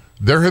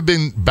have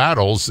been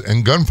battles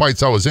and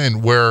gunfights I was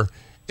in where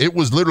it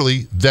was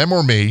literally them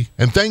or me,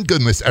 and thank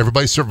goodness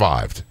everybody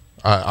survived.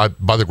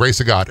 By the grace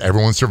of God,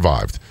 everyone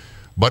survived.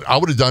 But I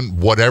would have done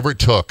whatever it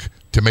took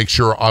to make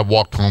sure I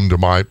walked home to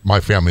my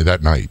family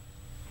that night.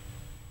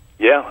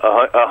 Yeah,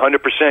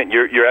 100%.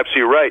 You're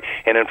absolutely right.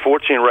 And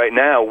unfortunately, right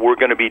now, we're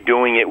going to be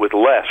doing it with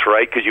less,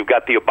 right? Because you've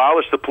got the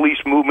abolish the police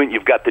movement,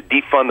 you've got the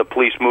defund the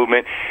police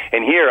movement.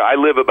 And here, I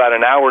live about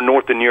an hour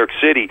north of New York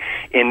City.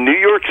 In New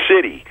York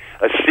City,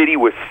 a city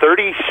with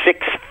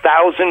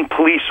 36,000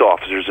 police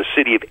officers, a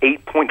city of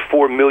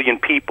 8.4 million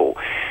people,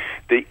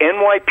 The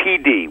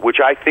NYPD, which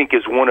I think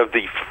is one of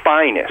the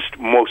finest,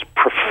 most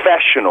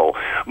professional,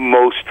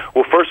 well,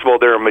 first of all,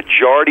 they're a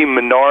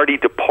majority-minority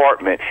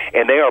department,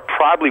 and they are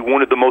probably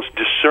one of the most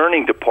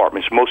discerning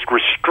departments, most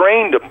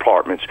restrained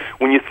departments.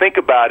 When you think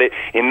about it,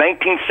 in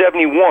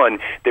 1971,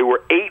 there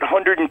were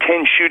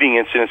 810 shooting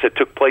incidents that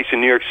took place in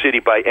New York City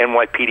by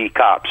NYPD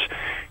cops.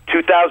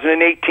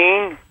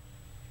 2018,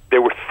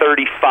 there were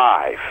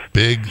 35.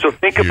 So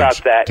think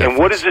about that. Difference. And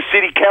what does the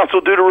city council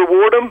do to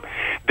reward them?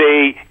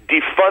 They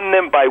defund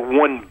them by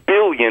 $1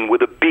 billion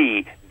with a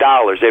B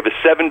dollars. They have a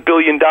 $7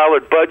 billion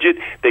budget.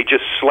 They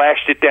just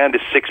slashed it down to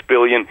 $6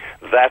 billion.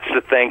 That's the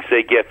thanks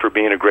they get for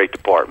being a great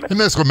department. And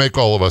that's going to make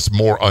all of us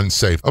more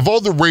unsafe. Of all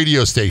the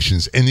radio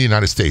stations in the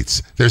United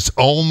States, there's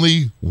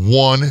only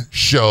one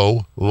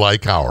show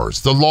like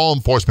ours, the Law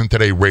Enforcement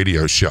Today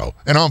radio show.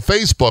 And on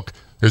Facebook,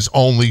 there's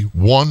only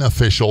one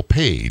official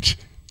page.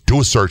 Do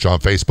a search on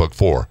Facebook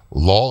for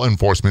Law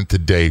Enforcement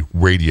Today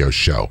Radio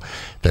Show.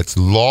 That's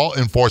Law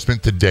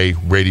Enforcement Today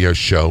Radio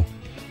Show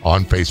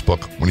on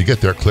Facebook. When you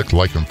get there, click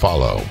like and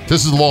follow.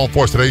 This is the Law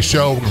Enforcement Today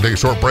Show. We're going to take a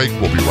short break.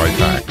 We'll be right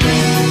back.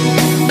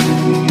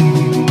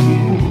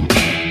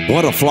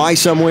 Want to fly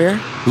somewhere?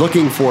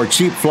 Looking for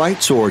cheap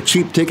flights or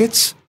cheap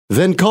tickets?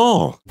 Then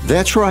call.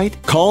 That's right.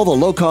 Call the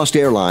low-cost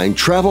airline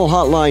travel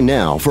hotline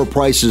now for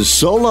prices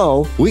so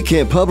low we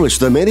can't publish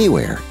them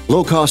anywhere.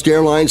 Low-cost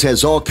airlines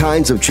has all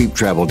kinds of cheap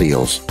travel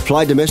deals.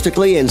 Fly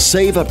domestically and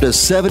save up to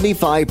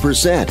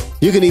 75%.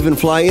 You can even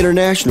fly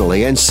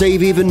internationally and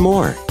save even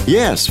more.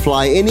 Yes,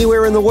 fly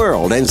anywhere in the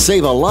world and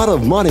save a lot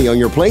of money on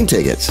your plane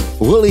tickets.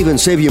 We'll even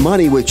save you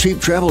money with cheap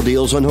travel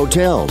deals on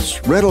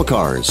hotels, rental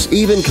cars,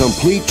 even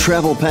complete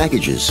travel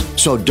packages.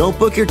 So don't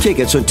book your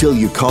tickets until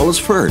you call us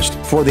first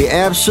for the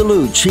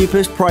absolute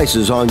cheapest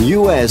prices on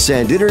U.S.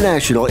 and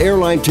international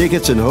airline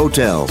tickets and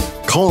hotels.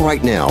 Call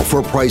right now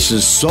for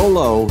prices so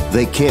low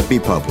they can't be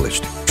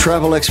published.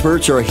 Travel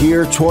experts are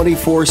here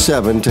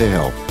 24/7 to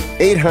help.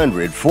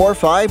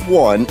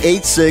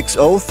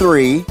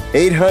 800-451-8603.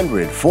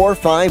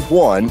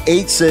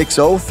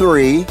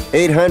 800-451-8603.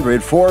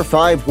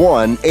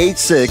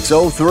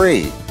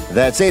 800-451-8603.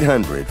 That's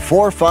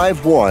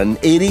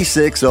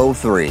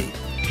 800-451-8603.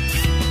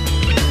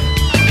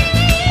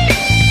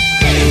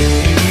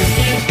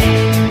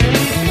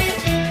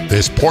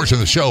 This portion of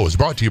the show is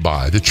brought to you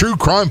by the True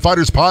Crime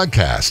Fighters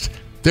Podcast.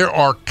 There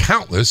are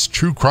countless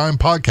true crime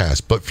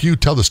podcasts, but few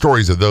tell the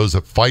stories of those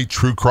that fight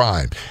true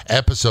crime.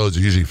 Episodes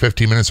are usually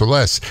 15 minutes or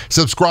less.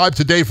 Subscribe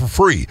today for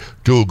free.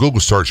 Do a Google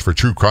search for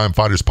True Crime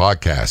Fighters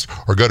Podcast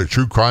or go to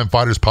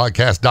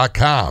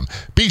truecrimefighterspodcast.com.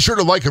 Be sure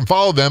to like and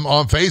follow them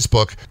on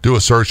Facebook. Do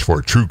a search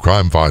for True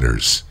Crime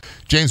Fighters.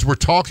 James, we're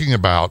talking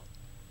about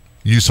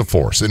use of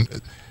force. And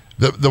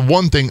the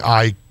one thing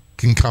I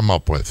can come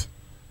up with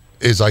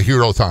is I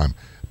hear it all the time.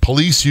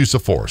 Police use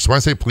of force. When I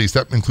say police,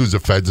 that includes the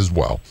feds as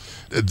well.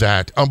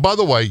 That, by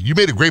the way, you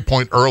made a great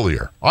point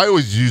earlier. I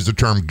always use the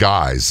term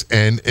guys.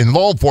 And in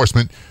law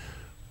enforcement,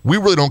 we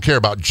really don't care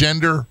about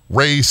gender,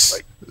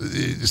 race,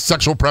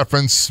 sexual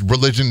preference,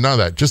 religion, none of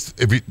that. Just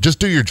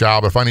do your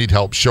job. If I need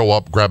help, show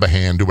up, grab a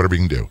hand, do whatever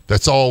you can do.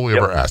 That's all we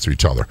ever ask of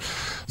each other.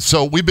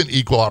 So we've been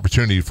equal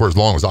opportunity for as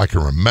long as I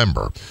can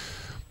remember.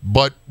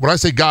 But when I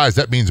say guys,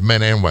 that means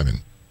men and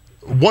women.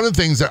 One of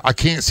the things that I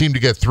can't seem to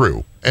get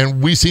through,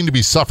 and we seem to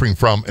be suffering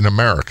from in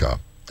America,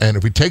 and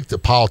if we take the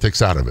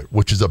politics out of it,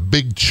 which is a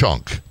big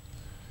chunk,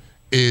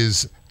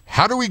 is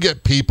how do we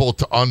get people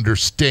to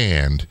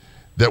understand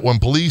that when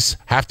police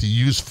have to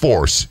use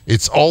force,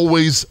 it's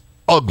always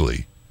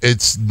ugly.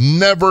 It's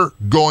never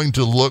going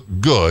to look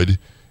good,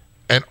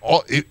 and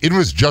even if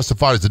it's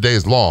justified as the day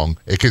is long,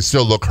 it can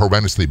still look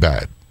horrendously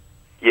bad.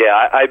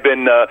 Yeah, I've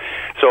been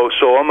so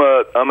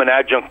I'm an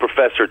adjunct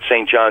professor at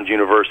St. John's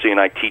University, and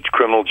I teach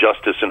criminal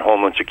justice and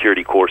homeland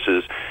security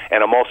courses,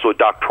 and I'm also a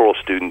doctoral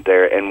student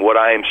there. And what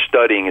I am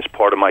studying as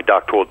part of my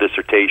doctoral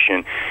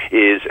dissertation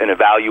is an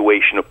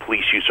evaluation of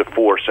police use of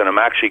force. And I'm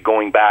actually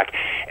going back,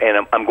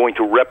 and I'm going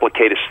to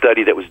replicate a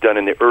study that was done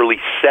in the early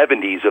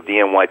 70s of the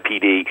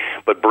NYPD,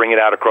 but bring it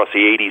out across the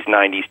 80s,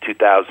 90s,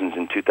 2000s,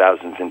 and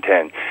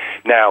 2010.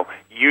 Now,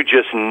 you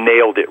just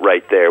nailed it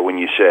right there when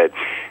you said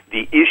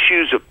the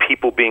issues of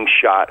people being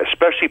shot,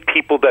 especially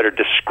people that are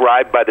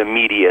described by the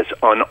media as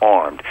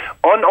unarmed.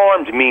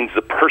 Unarmed means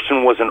the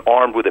person wasn't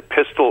armed with a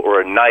pistol or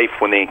a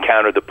knife when they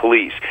encountered the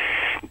police.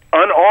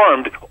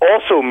 Unarmed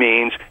also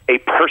means a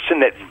person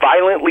that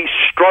violently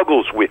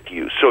struggles with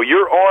you. So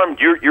you're armed,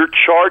 you're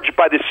charged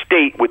by the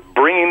state with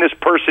bringing this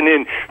person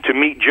in to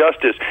meet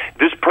justice.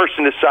 This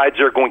person decides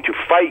they're going to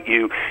fight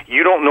you.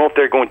 You don't know if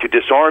they're going to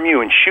disarm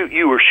you and shoot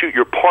you or shoot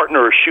your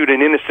partner or shoot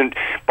an innocent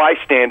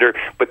bystander,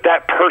 but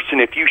that person,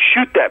 if you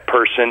shoot that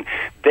person,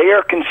 they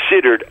are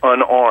considered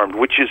unarmed,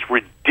 which is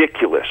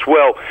ridiculous.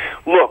 Well,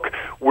 look,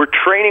 we're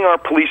training our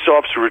police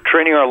officers, we're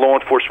training our law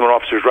enforcement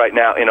officers right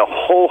now in a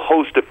whole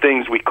host of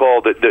things we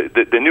called,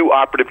 the new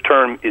operative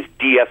term is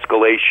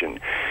de-escalation.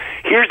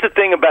 Here's the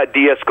thing about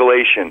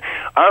de-escalation.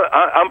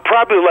 I'm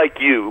probably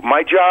like you.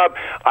 My job,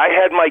 I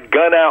had my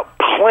gun out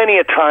plenty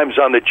of times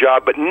on the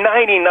job, but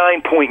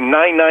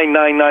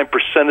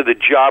 99.9999% of the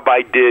job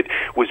I did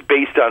was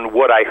based on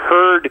what I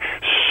heard,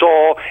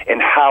 saw, and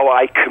how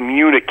I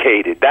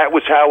communicated. That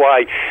was how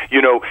I,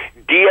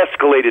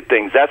 de-escalated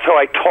things. That's how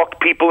I talked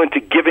people into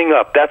giving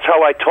up. That's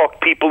how I talked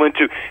people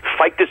into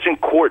fight this in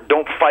court,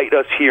 don't fight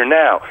us here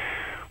now.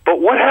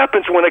 But what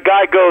happens when a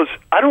guy goes,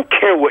 I don't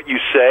care what you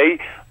say,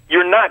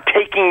 you're not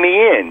taking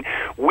me in?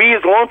 We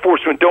as law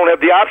enforcement don't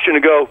have the option to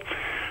go,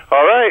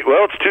 all right,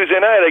 well, it's Tuesday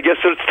night. I guess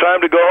it's time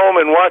to go home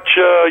and watch,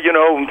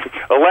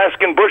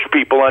 Alaskan bush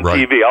people on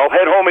TV. I'll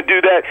head home and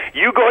do that.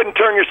 You go ahead and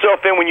turn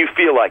yourself in when you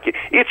feel like it.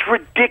 It's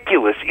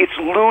ridiculous. It's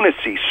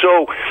lunacy.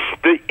 So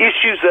the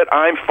issues that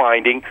I'm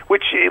finding,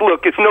 which,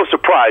 look, it's no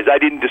surprise. I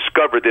didn't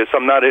discover this.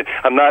 I'm not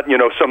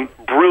some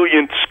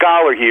brilliant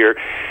scholar here.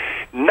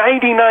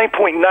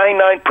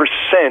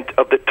 99.99%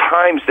 of the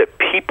times that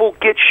people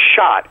get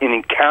shot in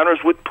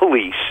encounters with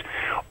police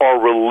are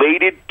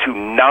related to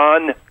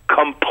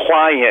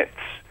non-compliance.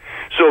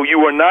 So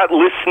you are not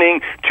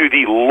listening to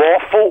the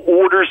lawful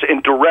orders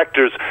and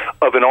directives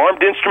of an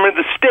armed instrument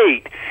of the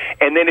state,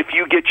 and then if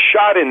you get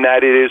shot in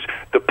that, it is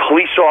the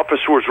police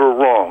officers were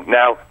wrong.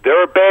 Now, there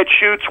are bad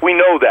shoots, we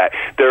know that.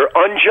 There are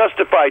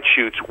unjustified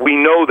shoots, we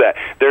know that.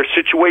 There are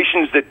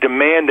situations that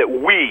demand that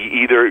we,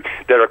 either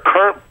that are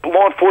current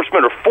law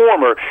enforcement or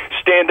former,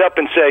 stand up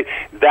and say,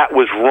 that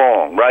was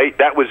wrong, right?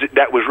 That was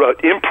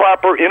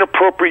improper,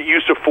 inappropriate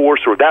use of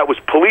force, or that was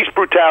police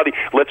brutality.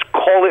 Let's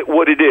call it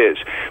what it is.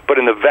 But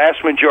in the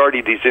vast majority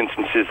of these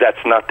instances,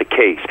 that's not the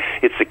case.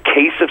 It's the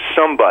case of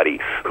somebody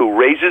who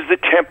raises the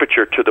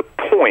temperature to the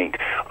point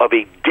of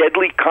a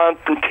deadly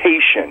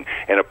confrontation.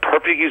 And a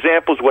perfect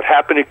example is what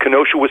happened in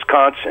Kenosha,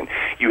 Wisconsin.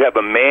 You have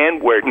a man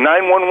where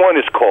 911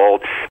 is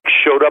called,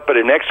 showed up at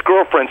an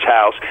ex-girlfriend's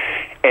house,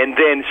 and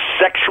then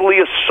sexually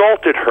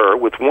assaulted her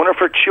with one of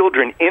her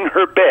children in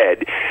her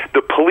bed.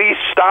 The police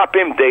stop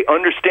him. They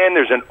understand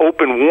there's an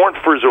open warrant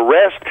for his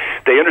arrest.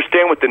 They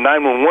understand what the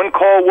 911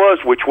 call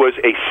was, which was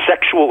a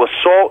sexual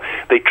assault.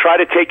 They try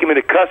to take him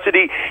into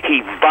custody.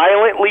 He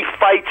violently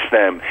fights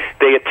them.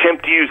 They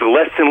attempt to use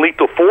less than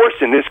lethal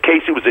force. In this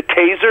case, it was a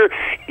taser.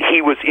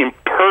 He was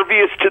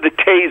impervious to the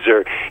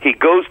taser. He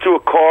goes to a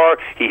car.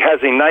 He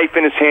has a knife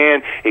in his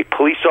hand. A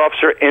police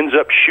officer ends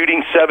up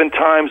shooting 7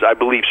 times, I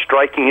believe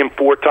striking him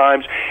 4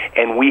 times,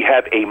 and we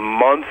have a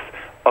month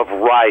of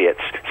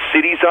riots.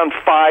 Cities on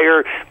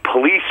fire,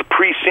 police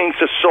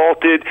precincts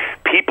assaulted,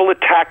 people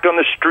attacked on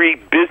the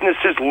street,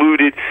 businesses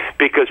looted,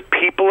 because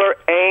people are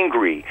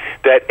angry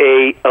that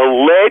a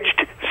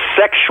alleged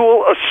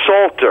sexual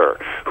assaulter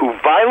who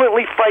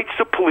violently fights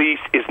the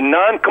police, is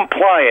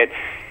non-compliant,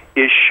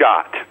 is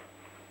shot.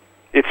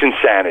 It's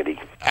insanity.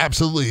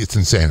 Absolutely, it's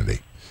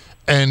insanity.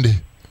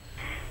 And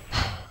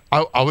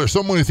there's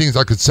so many things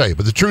I could say,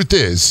 but the truth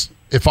is,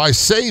 if I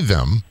say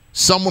them,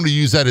 someone will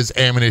use that as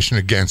ammunition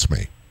against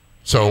me.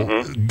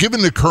 So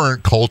given the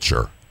current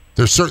culture,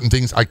 there's certain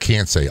things I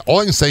can't say. All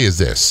I can say is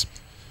this.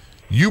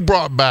 You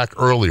brought back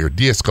earlier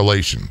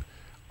de-escalation.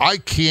 I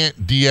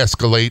can't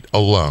de-escalate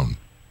alone.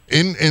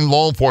 In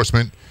law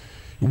enforcement,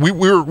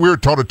 we're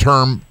taught a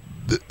term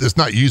that's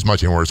not used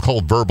much anymore. It's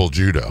called verbal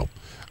judo.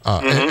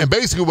 And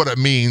basically what it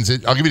means,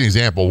 I'll give you an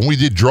example. When we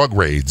did drug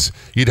raids,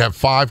 you'd have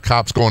 5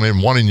 cops going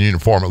in, 1 in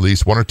uniform at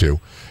least, 1 or 2.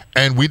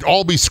 And we'd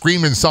all be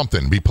screaming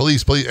something, be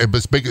police, but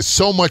making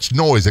so much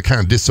noise it kind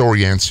of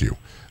disorients you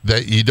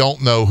that you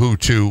don't know who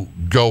to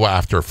go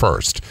after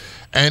first.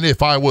 And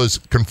if I was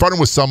confronted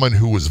with someone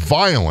who was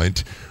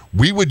violent,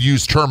 we would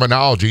use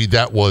terminology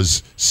that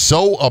was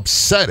so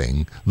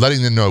upsetting,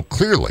 letting them know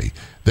clearly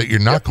that you're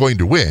not going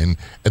to win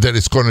and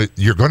that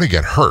you're going to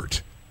get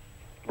hurt.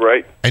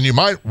 Right. And you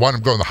might want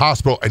to go to the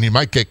hospital and you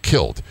might get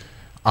killed.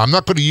 I'm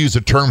not going to use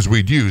the terms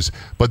we'd use,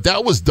 but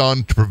that was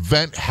done to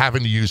prevent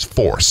having to use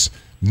force.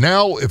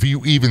 Now, if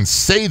you even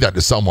say that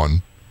to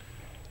someone,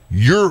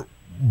 you're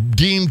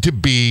deemed to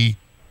be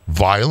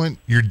violent,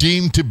 you're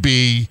deemed to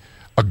be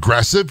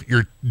aggressive,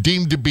 you're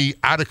deemed to be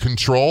out of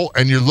control,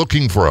 and you're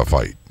looking for a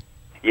fight.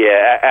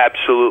 Yeah,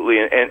 absolutely.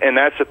 And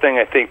that's the thing,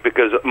 I think,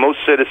 because most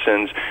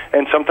citizens,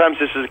 and sometimes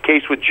this is the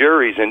case with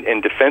juries,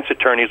 and defense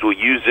attorneys will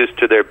use this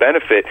to their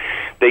benefit,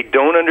 they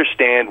don't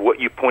understand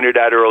what you pointed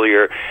out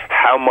earlier,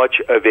 how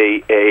much of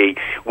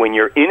when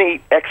you're in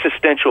an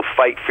existential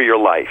fight for your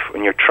life,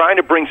 when you're trying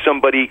to bring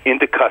somebody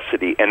into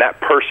custody, and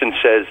that person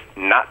says,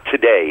 not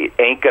today,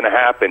 it ain't going to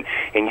happen,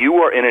 and you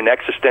are in an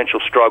existential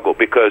struggle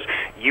because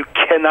you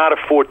cannot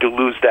afford to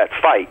lose that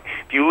fight.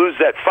 If you lose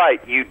that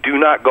fight, you do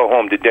not go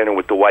home to dinner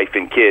with the wife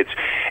and kids,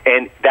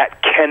 and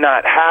that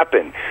cannot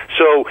happen.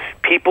 So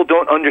people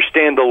don't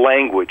understand the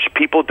language.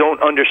 People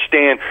don't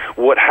understand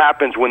what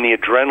happens when the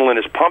adrenaline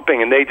is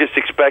pumping, and they just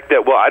expect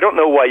that, well, I don't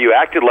know why you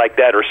acted like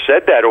that or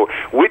said that, or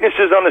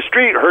witnesses on the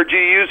street heard you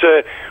use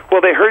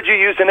they heard you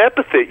use an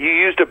epithet. You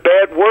used a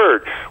bad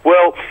word.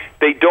 Well,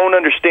 they don't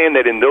understand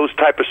that in those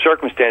type of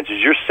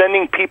circumstances, you're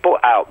sending people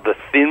out the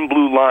thin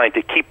blue line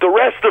to keep the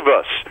rest of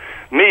us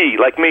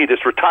me,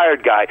 this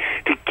retired guy,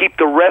 to keep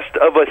the rest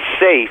of us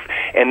safe,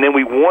 and then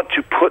we want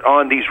to put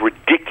on these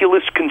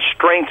ridiculous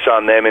constraints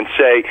on them and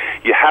say,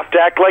 you have to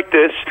act like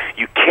this,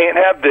 you can't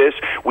have this,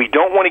 we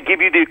don't want to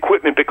give you the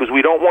equipment because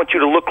we don't want you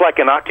to look like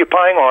an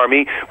occupying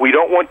army, we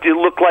don't want you to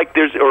look like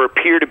there's or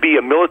appear to be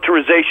a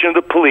militarization of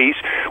the police,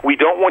 we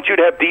don't want you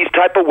to have these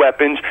type of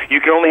weapons,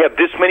 you can only have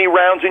this many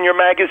rounds in your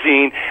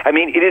magazine. I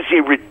mean, it is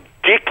a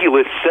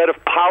ridiculous set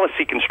of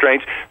policy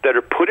constraints that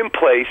are put in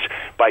place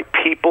by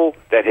people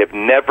that have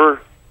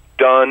never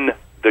done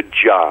the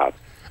job.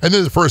 And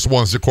then the first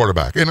one is the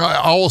quarterback. And I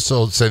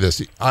also say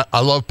this,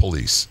 I love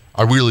police.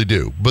 I really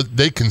do. But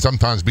they can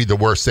sometimes be the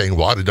worst, saying,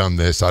 well, I'd have done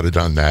this, I'd have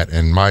done that.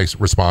 And my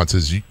response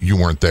is, you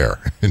weren't there.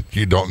 And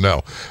you don't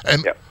know.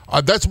 And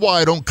that's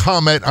why I don't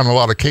comment on a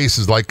lot of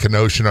cases like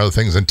Kenosha and other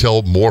things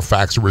until more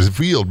facts are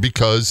revealed,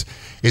 because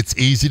it's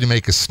easy to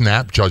make a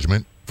snap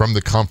judgment from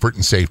the comfort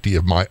and safety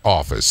of my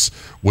office,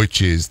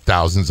 which is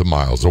thousands of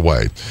miles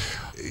away.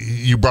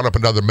 You brought up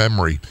another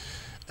memory,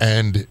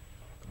 and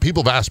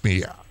people have asked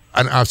me,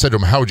 and I've said to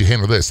them, how would you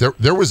handle this?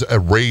 There was a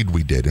raid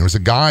we did, and it was a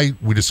guy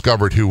we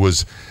discovered who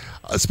was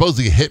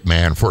supposedly a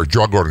hitman for a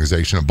drug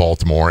organization in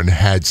Baltimore and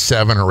had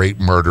 7 or 8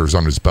 murders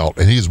on his belt,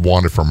 and he's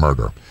wanted for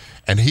murder.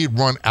 And he'd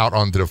run out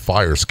onto the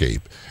fire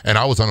escape, and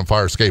I was on the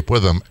fire escape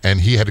with him,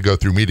 and he had to go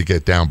through me to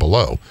get down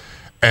below.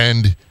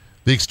 And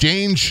the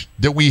exchange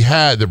that we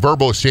had, the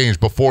verbal exchange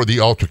before the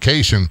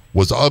altercation,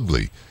 was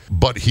ugly.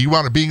 But he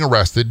wound up being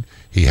arrested.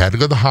 He had to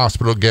go to the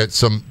hospital, get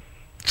some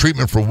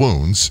treatment for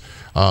wounds,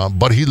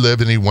 but he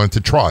lived and he went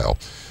to trial.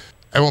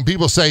 And when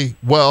people say,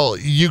 well,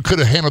 you could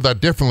have handled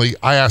that differently,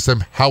 I ask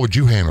them, how would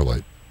you handle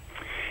it?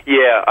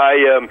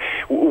 Yeah,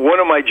 one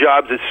of my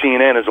jobs at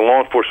CNN is a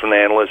law enforcement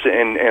analyst,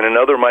 and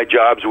another of my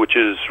jobs, which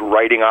is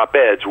writing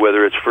op-eds,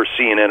 whether it's for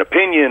CNN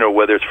Opinion or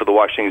whether it's for the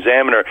Washington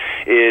Examiner,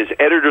 is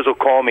editors will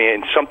call me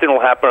and something will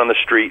happen on the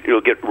street.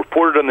 It'll get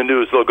reported on the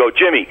news. They'll go,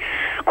 Jimmy,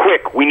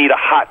 quick, we need a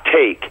hot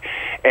take.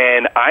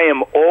 And I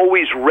am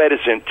always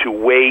reticent to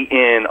weigh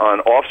in on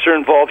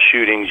officer-involved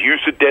shootings,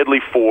 use of deadly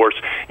force,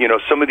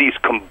 some of these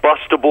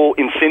combustible,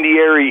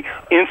 incendiary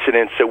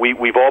incidents that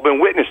we've all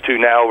been witness to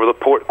now over the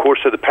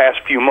course of the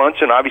past few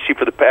months, and obviously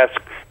for the past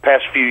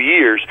few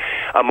years.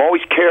 I'm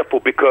always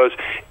careful because,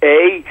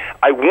 A,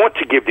 I want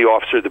to give the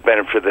officer the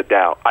benefit of the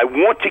doubt. I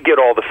want to get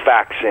all the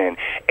facts in.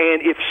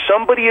 And if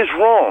somebody is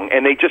wrong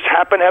and they just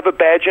happen to have a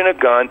badge and a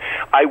gun,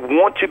 I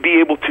want to be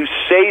able to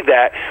say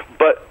that,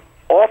 but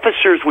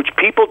officers, which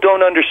people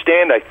don't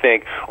understand, I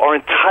think, are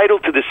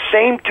entitled to the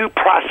same due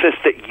process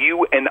that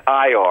you and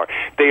I are.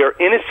 They are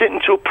innocent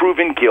until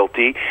proven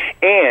guilty,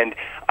 and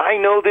I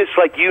know this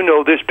like you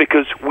know this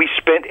because we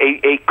spent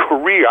a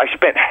career. I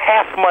spent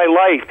half my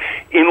life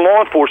in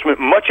law enforcement,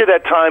 much of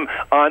that time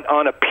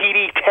on a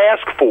PD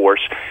task force.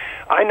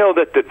 I know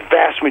that the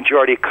vast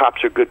majority of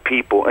cops are good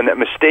people, and that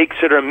mistakes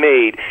that are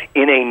made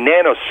in a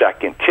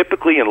nanosecond,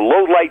 typically in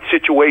low-light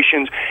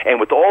situations, and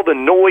with all the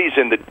noise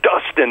and the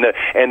dust and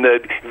the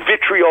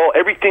vitriol,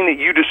 everything that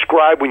you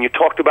described when you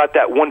talked about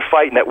that one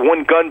fight and that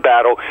one gun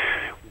battle,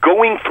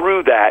 going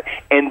through that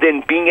and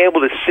then being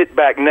able to sit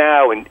back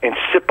now and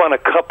sip on a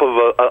cup of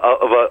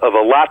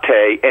a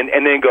latte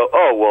and then go,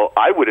 oh, well,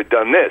 I would have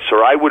done this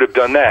or I would have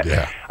done that.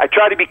 Yeah. I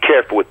try to be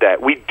careful with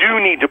that. We do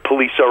need to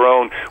police our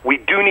own. We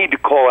do need to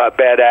call out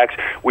bad acts.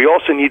 We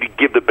also need to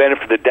give the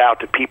benefit of the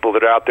doubt to people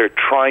that are out there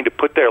trying to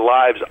put their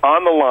lives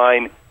on the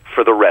line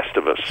for the rest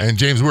of us. And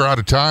James, we're out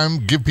of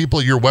time. Give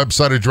people your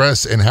website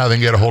address and how they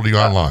can get a hold of you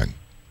online.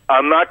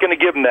 I'm not going to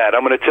give them that.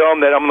 I'm going to tell them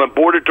that I'm on the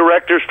board of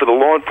directors for the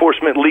Law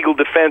Enforcement Legal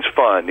Defense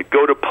Fund.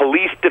 Go to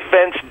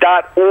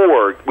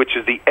policedefense.org, which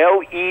is the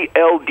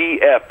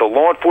LELDF, the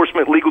Law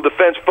Enforcement Legal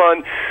Defense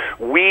Fund.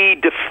 We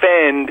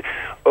defend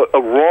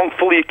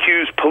wrongfully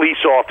accused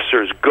police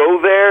officers.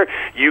 Go there.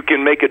 You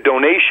can make a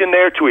donation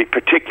there to a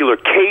particular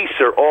case.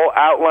 They're all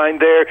outlined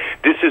there.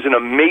 This is an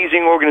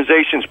amazing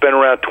organization. It's been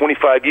around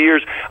 25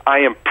 years. I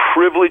am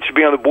privileged to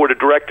be on the board of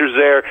directors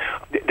there.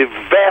 The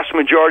vast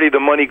majority of the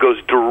money goes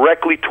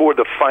directly toward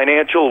the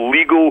financial,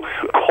 legal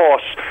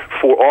costs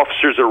for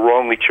officers that are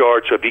wrongly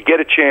charged. So if you get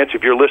a chance,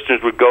 if your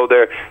listeners would go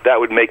there, that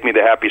would make me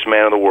the happiest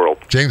man in the world.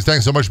 James,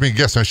 thanks so much for being a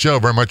guest on the show.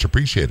 Very much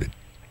appreciated.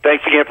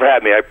 Thanks again for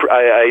having me.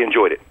 I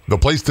enjoyed it. The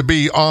place to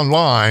be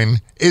online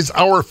is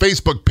our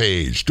Facebook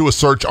page. Do a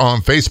search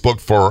on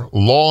Facebook for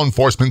Law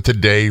Enforcement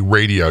Today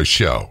Radio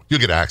Show. You'll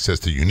get access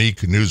to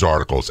unique news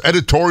articles,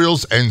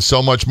 editorials, and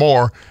so much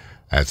more.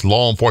 That's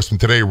Law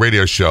Enforcement Today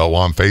Radio Show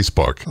on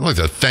Facebook. I'd like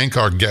to thank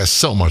our guests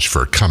so much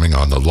for coming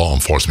on the Law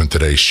Enforcement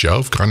Today Show.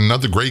 We've got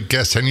another great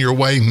guest heading your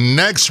way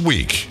next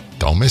week.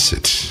 Don't miss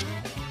it.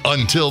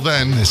 Until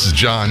then, this is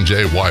John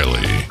J.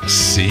 Wiley.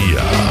 See ya.